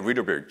 I'm going to get rid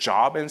of your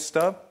job and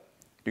stuff?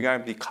 You're going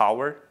to be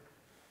coward?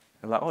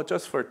 You're like,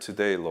 just for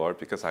today, Lord,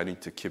 because I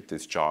need to keep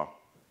this job.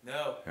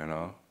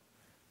 No.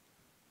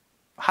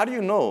 How do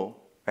you know,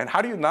 and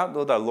how do you not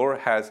know that Lord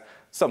has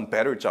some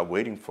better job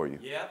waiting for you?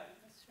 Yeah.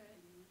 That's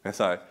right. It's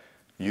like,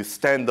 you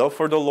stand up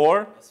for the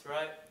Lord? That's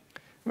right.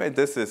 I mean,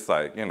 this is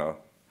like,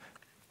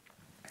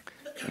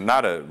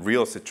 not a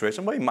real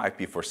situation, but it might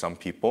be for some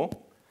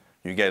people.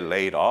 You get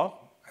laid off,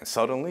 and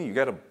suddenly you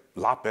get a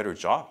lot better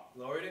job.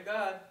 Glory to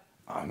God.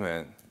 I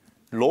mean,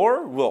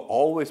 Lord will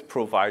always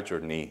provide your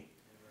need.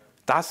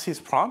 That's his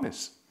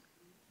promise.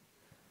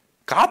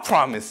 God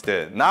promised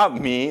it, not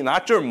me,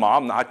 not your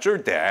mom, not your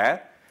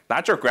dad,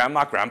 not your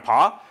grandma,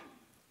 grandpa.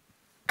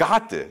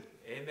 God did.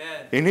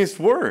 Amen. In his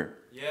word.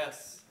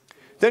 Yes.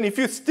 Then if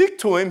you stick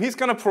to him, he's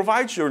going to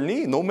provide your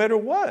need no matter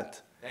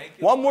what. Thank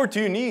you. What more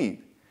do you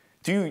need?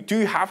 Do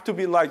you have to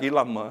be like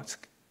Elon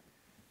Musk?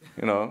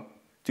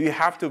 Do you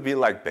have to be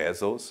like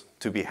Bezos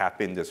to be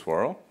happy in this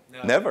world?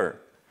 No. Never.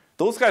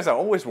 Those guys are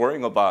always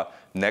worrying about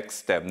next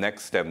step,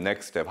 next step,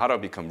 next step. How do I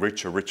become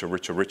richer, richer,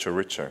 richer, richer,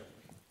 richer?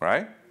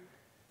 Right?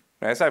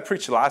 As I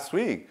preached last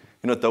week,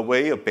 the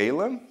way of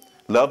Balaam,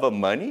 love of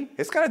money,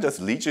 it's going to just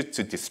lead you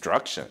to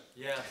destruction.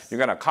 Yes. You're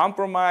going to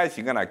compromise,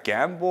 you're going to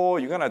gamble,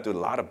 you're going to do a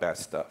lot of bad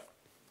stuff.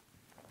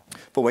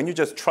 But when you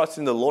just trust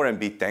in the Lord and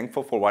be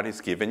thankful for what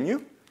he's given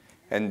you,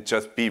 and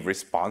just be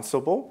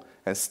responsible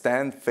and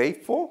stand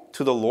faithful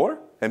to the Lord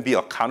and be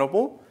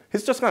accountable,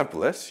 he's just going to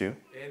bless you.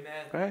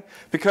 Amen. Right?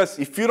 Because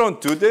if you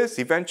don't do this,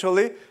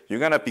 eventually, you're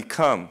going to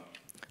become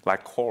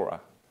like Korah.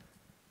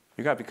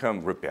 You're going to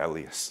become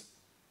rebellious.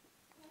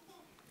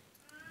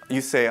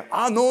 You say,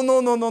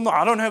 no,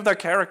 I don't have that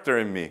character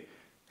in me.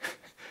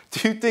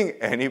 Do you think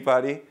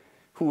anybody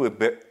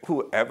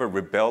who ever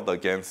rebelled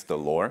against the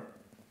Lord,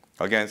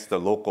 against the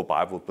local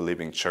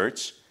Bible-believing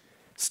church,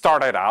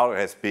 started out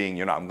as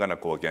being, I'm going to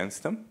go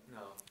against them?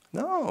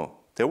 No.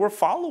 They were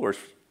followers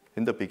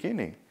in the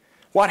beginning.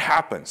 What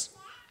happens?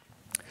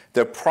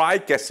 Their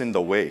pride gets in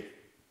the way.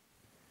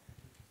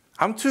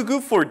 I'm too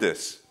good for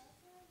this.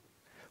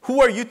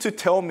 Who are you to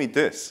tell me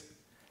this?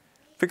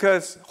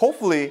 Because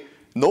hopefully,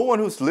 no one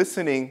who's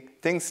listening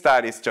thinks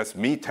that it's just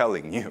me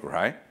telling you,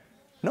 right?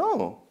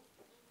 No.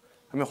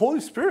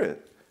 Holy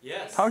Spirit.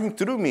 Yes. Talking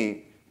through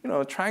me,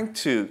 trying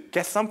to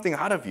get something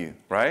out of you,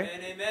 right?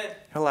 Amen.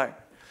 You're like,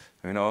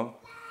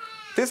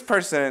 this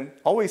person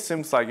always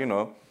seems like,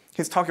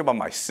 he's talking about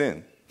my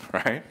sin,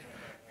 right?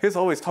 He's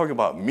always talking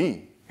about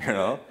me,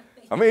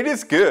 it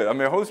is good.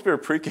 Holy Spirit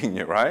pricking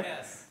you, right?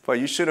 Yes. But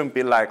you shouldn't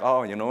be like,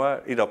 oh, you know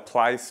what? It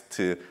applies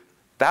to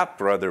that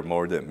brother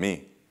more than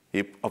me.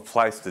 It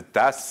applies to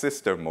that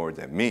sister more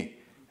than me,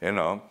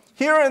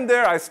 Here and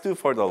there, I stood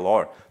for the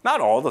Lord.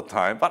 Not all the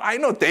time, but I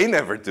know they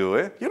never do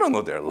it. You don't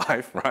know their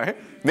life, right?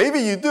 Maybe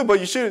you do, but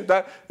you should.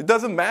 It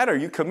doesn't matter.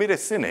 You committed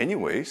sin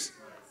anyways.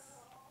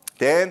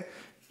 Then,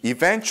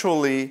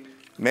 eventually,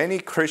 many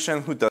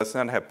Christians who does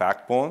not have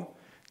backbone,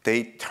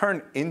 they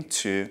turn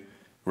into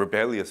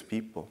rebellious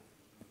people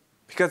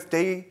because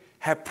they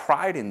have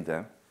pride in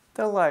them.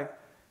 They're like,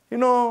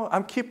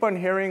 I'm keep on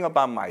hearing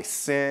about my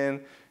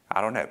sin. I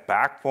don't have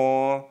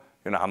backbone.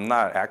 I'm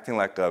not acting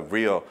like a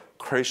real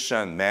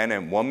Christian man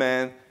and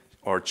woman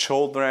or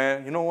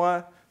children. You know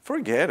what?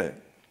 Forget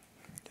it.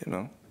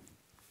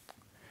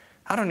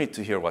 I don't need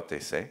to hear what they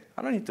say.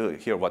 I don't need to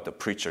hear what the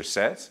preacher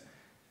says.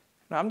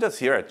 I'm just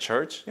here at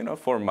church,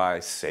 for my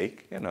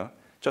sake,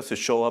 just to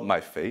show up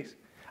my faith.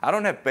 I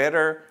don't have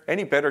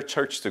any better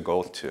church to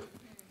go to.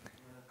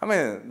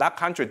 That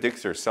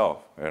contradicts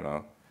yourself,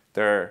 You're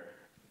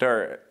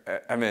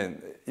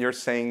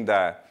saying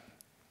that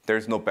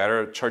there's no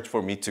better church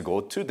for me to go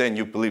to, then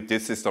you believe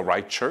this is the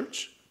right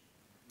church?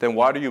 Then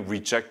why do you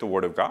reject the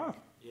word of God?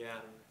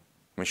 Yeah.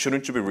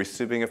 Shouldn't you be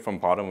receiving it from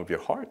the bottom of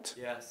your heart?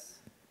 Yes.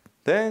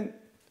 Then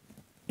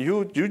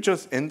you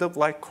just end up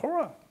like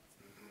Korah.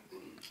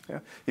 Yeah.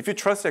 If you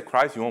trust in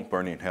Christ, you won't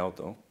burn in hell,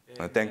 though.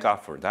 Thank God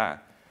for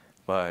that.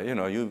 But,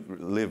 you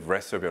live the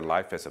rest of your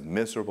life as a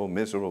miserable,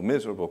 miserable,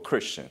 miserable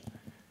Christian.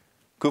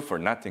 Good for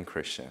nothing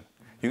Christian.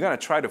 You're going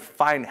to try to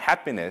find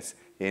happiness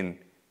in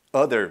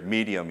other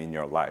medium in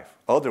your life,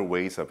 other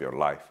ways of your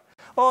life.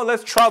 Oh,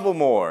 let's travel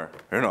more,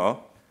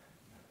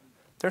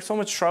 There's so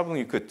much traveling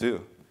you could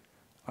do.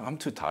 I'm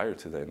too tired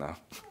today now.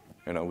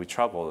 We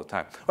travel all the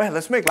time. Well,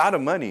 let's make a lot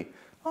of money.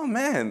 Oh,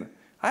 man,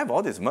 I have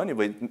all this money,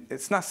 but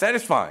it's not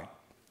satisfying.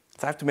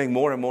 So I have to make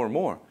more and more and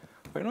more.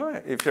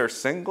 But if you're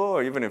single,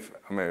 or even if,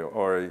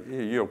 or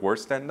you're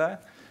worse than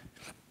that,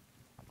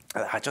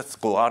 I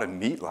just go out and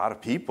meet a lot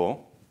of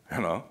people,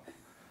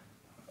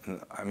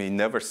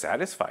 never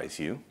satisfies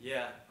you.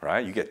 Yeah.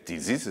 Right? You get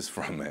diseases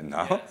from it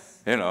now.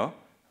 Yes.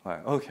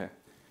 Like, okay.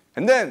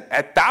 And then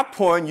at that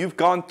point, you've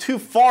gone too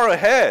far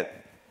ahead.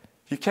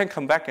 You can't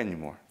come back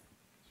anymore.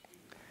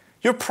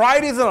 Your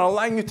pride isn't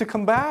allowing you to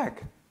come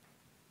back.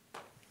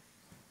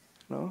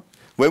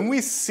 When we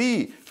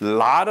see a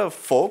lot of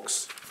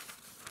folks,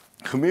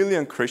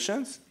 chameleon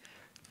Christians,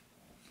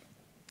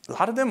 a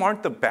lot of them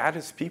aren't the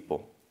baddest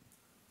people.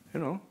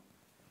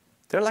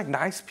 They're like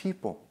nice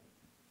people.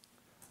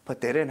 But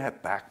they didn't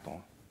have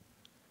backbone.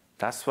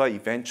 That's why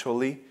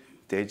eventually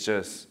they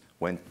just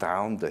went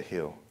down the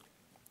hill.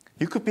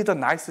 You could be the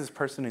nicest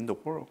person in the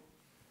world.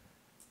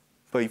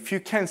 But if you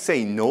can't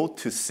say no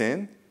to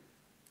sin,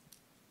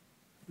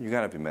 you're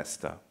going to be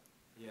messed up.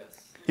 Yes.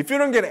 If you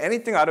don't get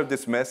anything out of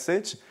this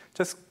message,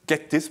 just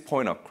get this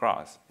point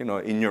across,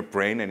 in your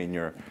brain and in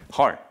your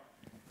heart.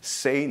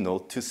 Say no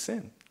to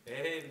sin.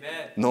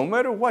 Amen. No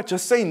matter what,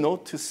 just say no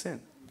to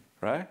sin,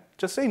 right?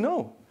 Just say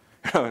no.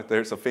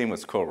 There's a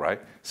famous quote,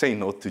 right? Say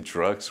no to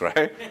drugs,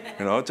 right?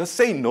 Just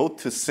say no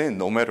to sin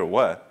no matter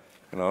what,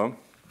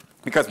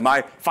 Because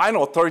my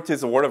final authority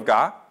is the Word of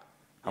God.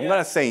 I'm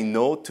going to say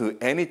no to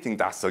anything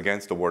that's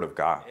against the Word of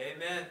God.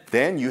 Amen.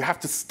 Then you have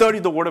to study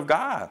the Word of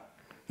God.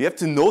 You have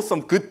to know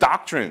some good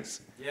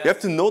doctrines. Yes. You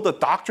have to know the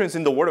doctrines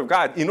in the Word of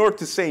God in order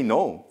to say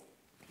no.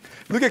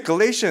 Look at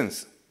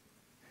Galatians.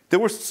 They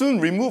were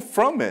soon removed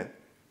from it,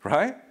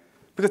 right?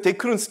 Because they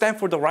couldn't stand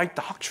for the right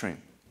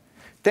doctrine.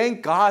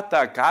 Thank God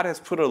that God has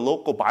put a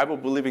local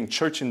Bible-believing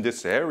church in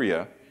this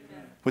area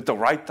with the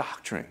right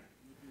doctrine.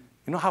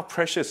 You know how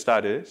precious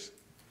that is?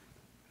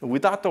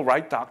 Without the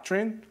right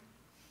doctrine,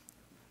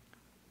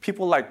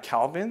 people like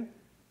Calvin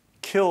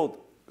killed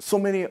so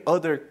many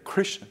other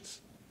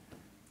Christians.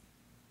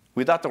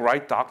 Without the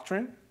right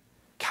doctrine,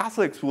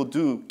 Catholics will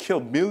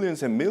kill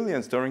millions and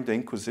millions during the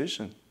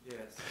Inquisition. Yes.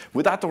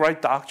 Without the right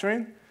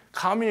doctrine,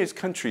 communist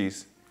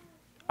countries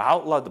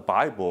outlaw the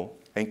Bible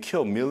and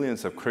kill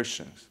millions of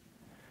Christians.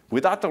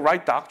 Without the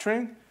right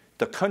doctrine,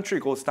 the country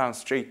goes down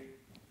straight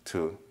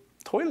to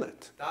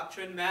toilet.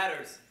 Doctrine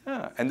matters.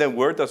 Yeah. And then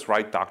where does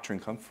right doctrine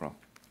come from?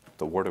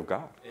 The Word of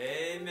God.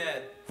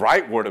 Amen.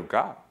 Right Word of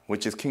God,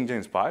 which is King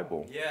James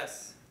Bible.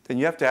 Yes. Then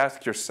you have to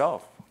ask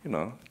yourself,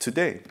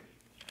 today,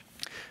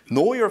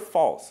 know your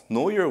faults,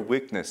 know your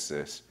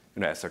weaknesses,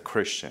 as a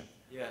Christian.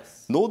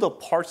 Yes. Know the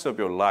parts of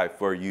your life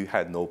where you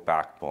had no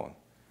backbone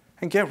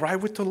and get right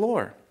with the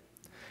Lord.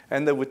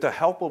 And then with the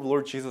help of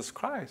Lord Jesus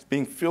Christ,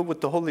 being filled with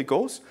the Holy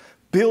Ghost,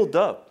 build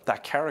up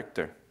that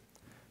character.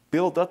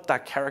 Build up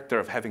that character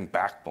of having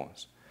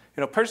backbones.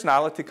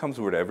 Personality comes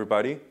with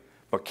everybody,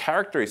 but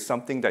character is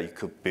something that you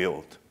could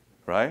build,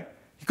 right?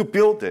 You could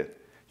build it.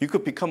 You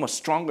could become a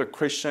stronger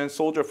Christian,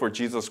 soldier for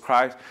Jesus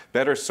Christ,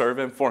 better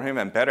servant for Him,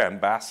 and better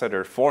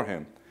ambassador for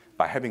Him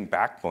by having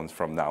backbones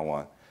from now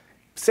on.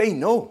 Say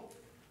no.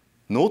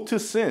 No to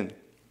sin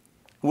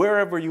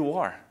wherever you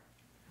are.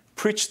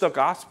 Preach the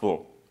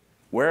gospel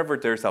wherever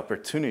there's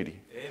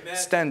opportunity. Amen.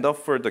 Stand up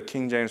for the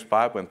King James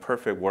Bible and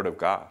perfect Word of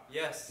God.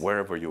 Yes.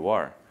 Wherever you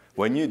are.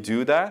 When you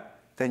do that,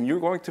 then you're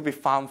going to be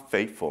found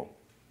faithful.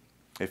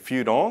 If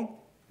you don't,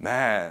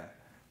 man,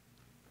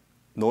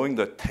 knowing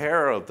the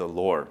terror of the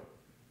Lord,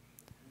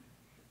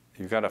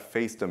 you got to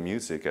face the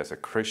music as a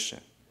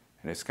Christian.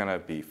 And it's going to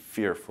be a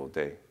fearful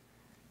day.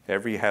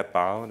 Every head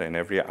bowed and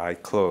every eye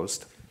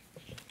closed.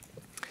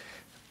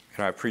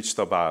 I preached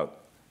about,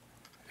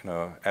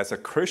 as a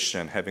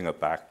Christian, having a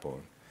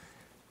backbone.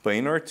 But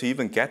in order to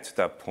even get to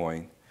that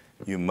point,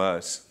 you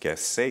must get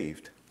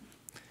saved.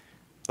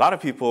 A lot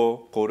of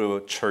people go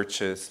to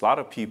churches. A lot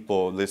of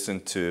people listen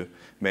to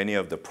many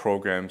of the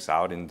programs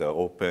out in the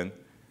open.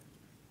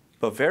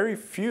 But very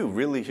few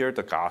really hear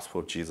the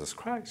gospel of Jesus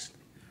Christ.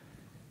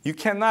 You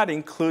cannot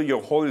include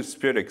your Holy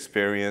Spirit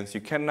experience.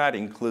 You cannot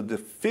include the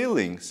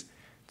feelings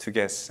to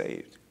get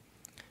saved.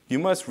 You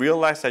must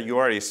realize that you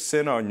are a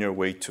sinner on your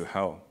way to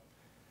hell.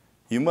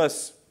 You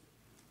must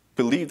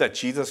believe that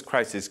Jesus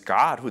Christ is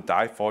God who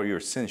died for all your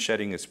sins,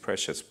 shedding His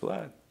precious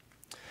blood.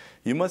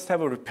 You must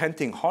have a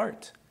repenting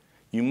heart.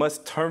 You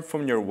must turn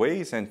from your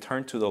ways and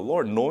turn to the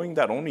Lord, knowing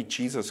that only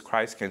Jesus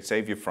Christ can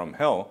save you from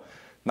hell,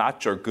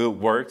 not your good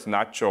works,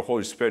 not your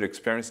Holy Spirit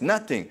experience,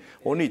 nothing.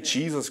 Only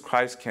Jesus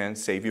Christ can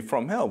save you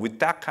from hell. With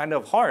that kind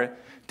of heart,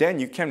 then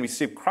you can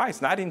receive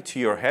Christ, not into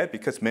your head,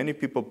 because many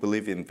people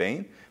believe in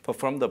vain, but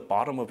from the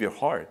bottom of your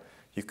heart,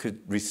 you could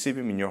receive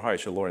Him in your heart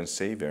as your Lord and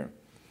Savior.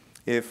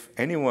 If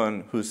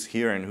anyone who's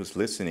here and who's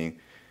listening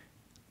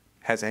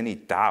has any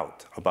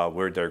doubt about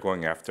where they're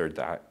going after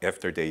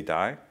they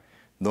die,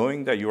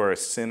 knowing that you are a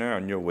sinner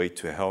on your way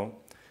to hell,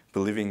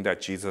 believing that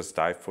Jesus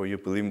died for you,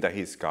 believing that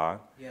He's God,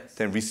 yes,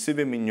 then receive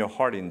Him in your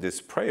heart in this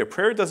prayer.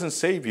 Prayer doesn't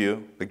save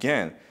you,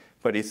 again,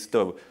 but it's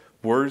the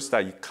words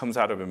that comes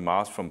out of your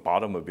mouth from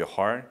bottom of your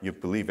heart. You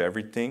believe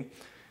everything.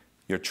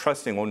 You're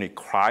trusting only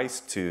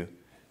Christ to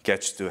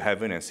get you to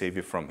heaven and save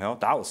you from hell.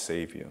 That will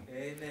save you.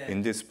 Amen.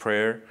 In this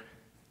prayer,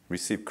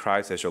 receive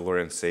Christ as your Lord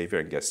and Savior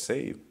and get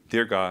saved.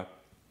 Dear God,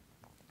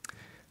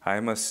 I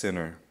am a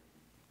sinner.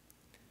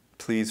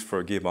 Please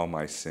forgive all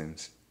my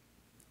sins.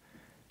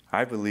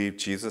 I believe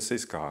Jesus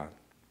is God.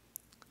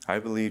 I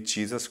believe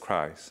Jesus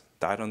Christ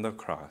died on the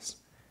cross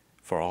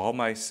for all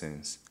my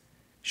sins,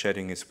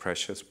 shedding His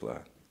precious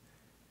blood.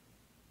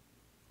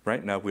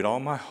 Right now, with all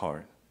my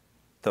heart,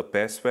 the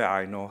best way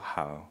I know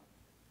how,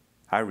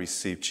 I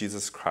receive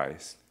Jesus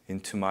Christ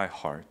into my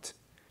heart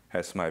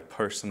as my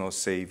personal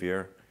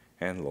Savior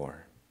and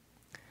Lord.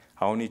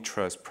 I only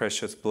trust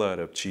precious blood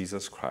of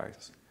Jesus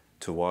Christ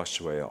to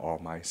wash away all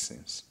my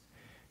sins.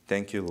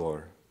 Thank you,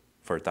 Lord,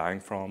 for dying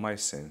for all my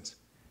sins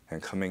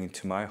and coming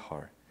into my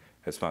heart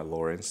as my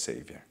Lord and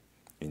Savior.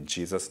 In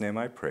Jesus' name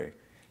I pray.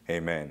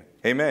 Amen.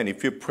 Amen.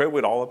 If you pray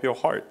with all of your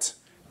heart,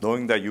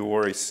 knowing that you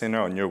were a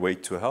sinner on your way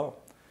to hell,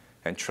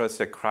 and trust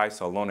that Christ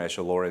alone as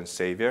your Lord and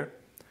Savior,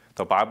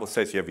 the Bible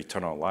says you have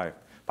eternal life.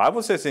 The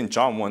Bible says in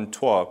John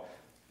 1:12,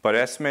 but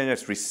as many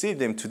as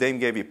received Him, to them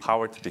gave He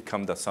power to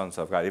become the sons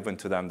of God, even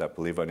to them that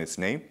believe on His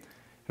name.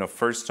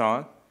 1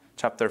 John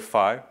chapter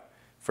 5,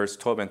 verse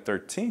 12 and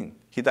 13.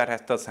 He that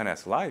hath the Son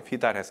has life. He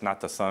that has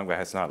not the Son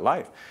has not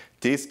life.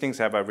 These things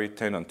have I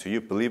written unto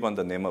you. Believe on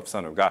the name of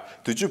Son of God.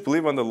 Did you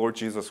believe on the Lord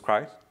Jesus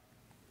Christ?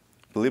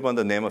 Believe on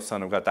the name of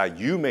Son of God, that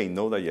you may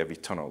know that you have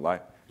eternal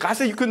life. God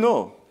said you could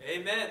know.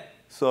 Amen.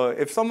 So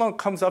if someone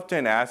comes up to you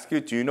and asks you,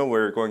 do you know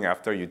where you're going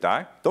after you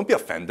die? Don't be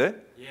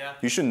offended. Yeah.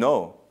 You should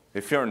know.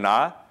 If you're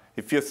not,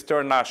 if you're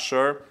still not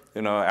sure,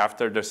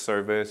 after the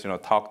service,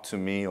 talk to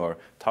me or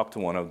talk to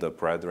one of the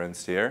brethren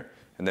here.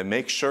 And then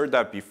make sure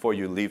that before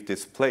you leave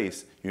this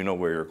place, you know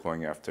where you're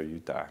going after you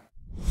die.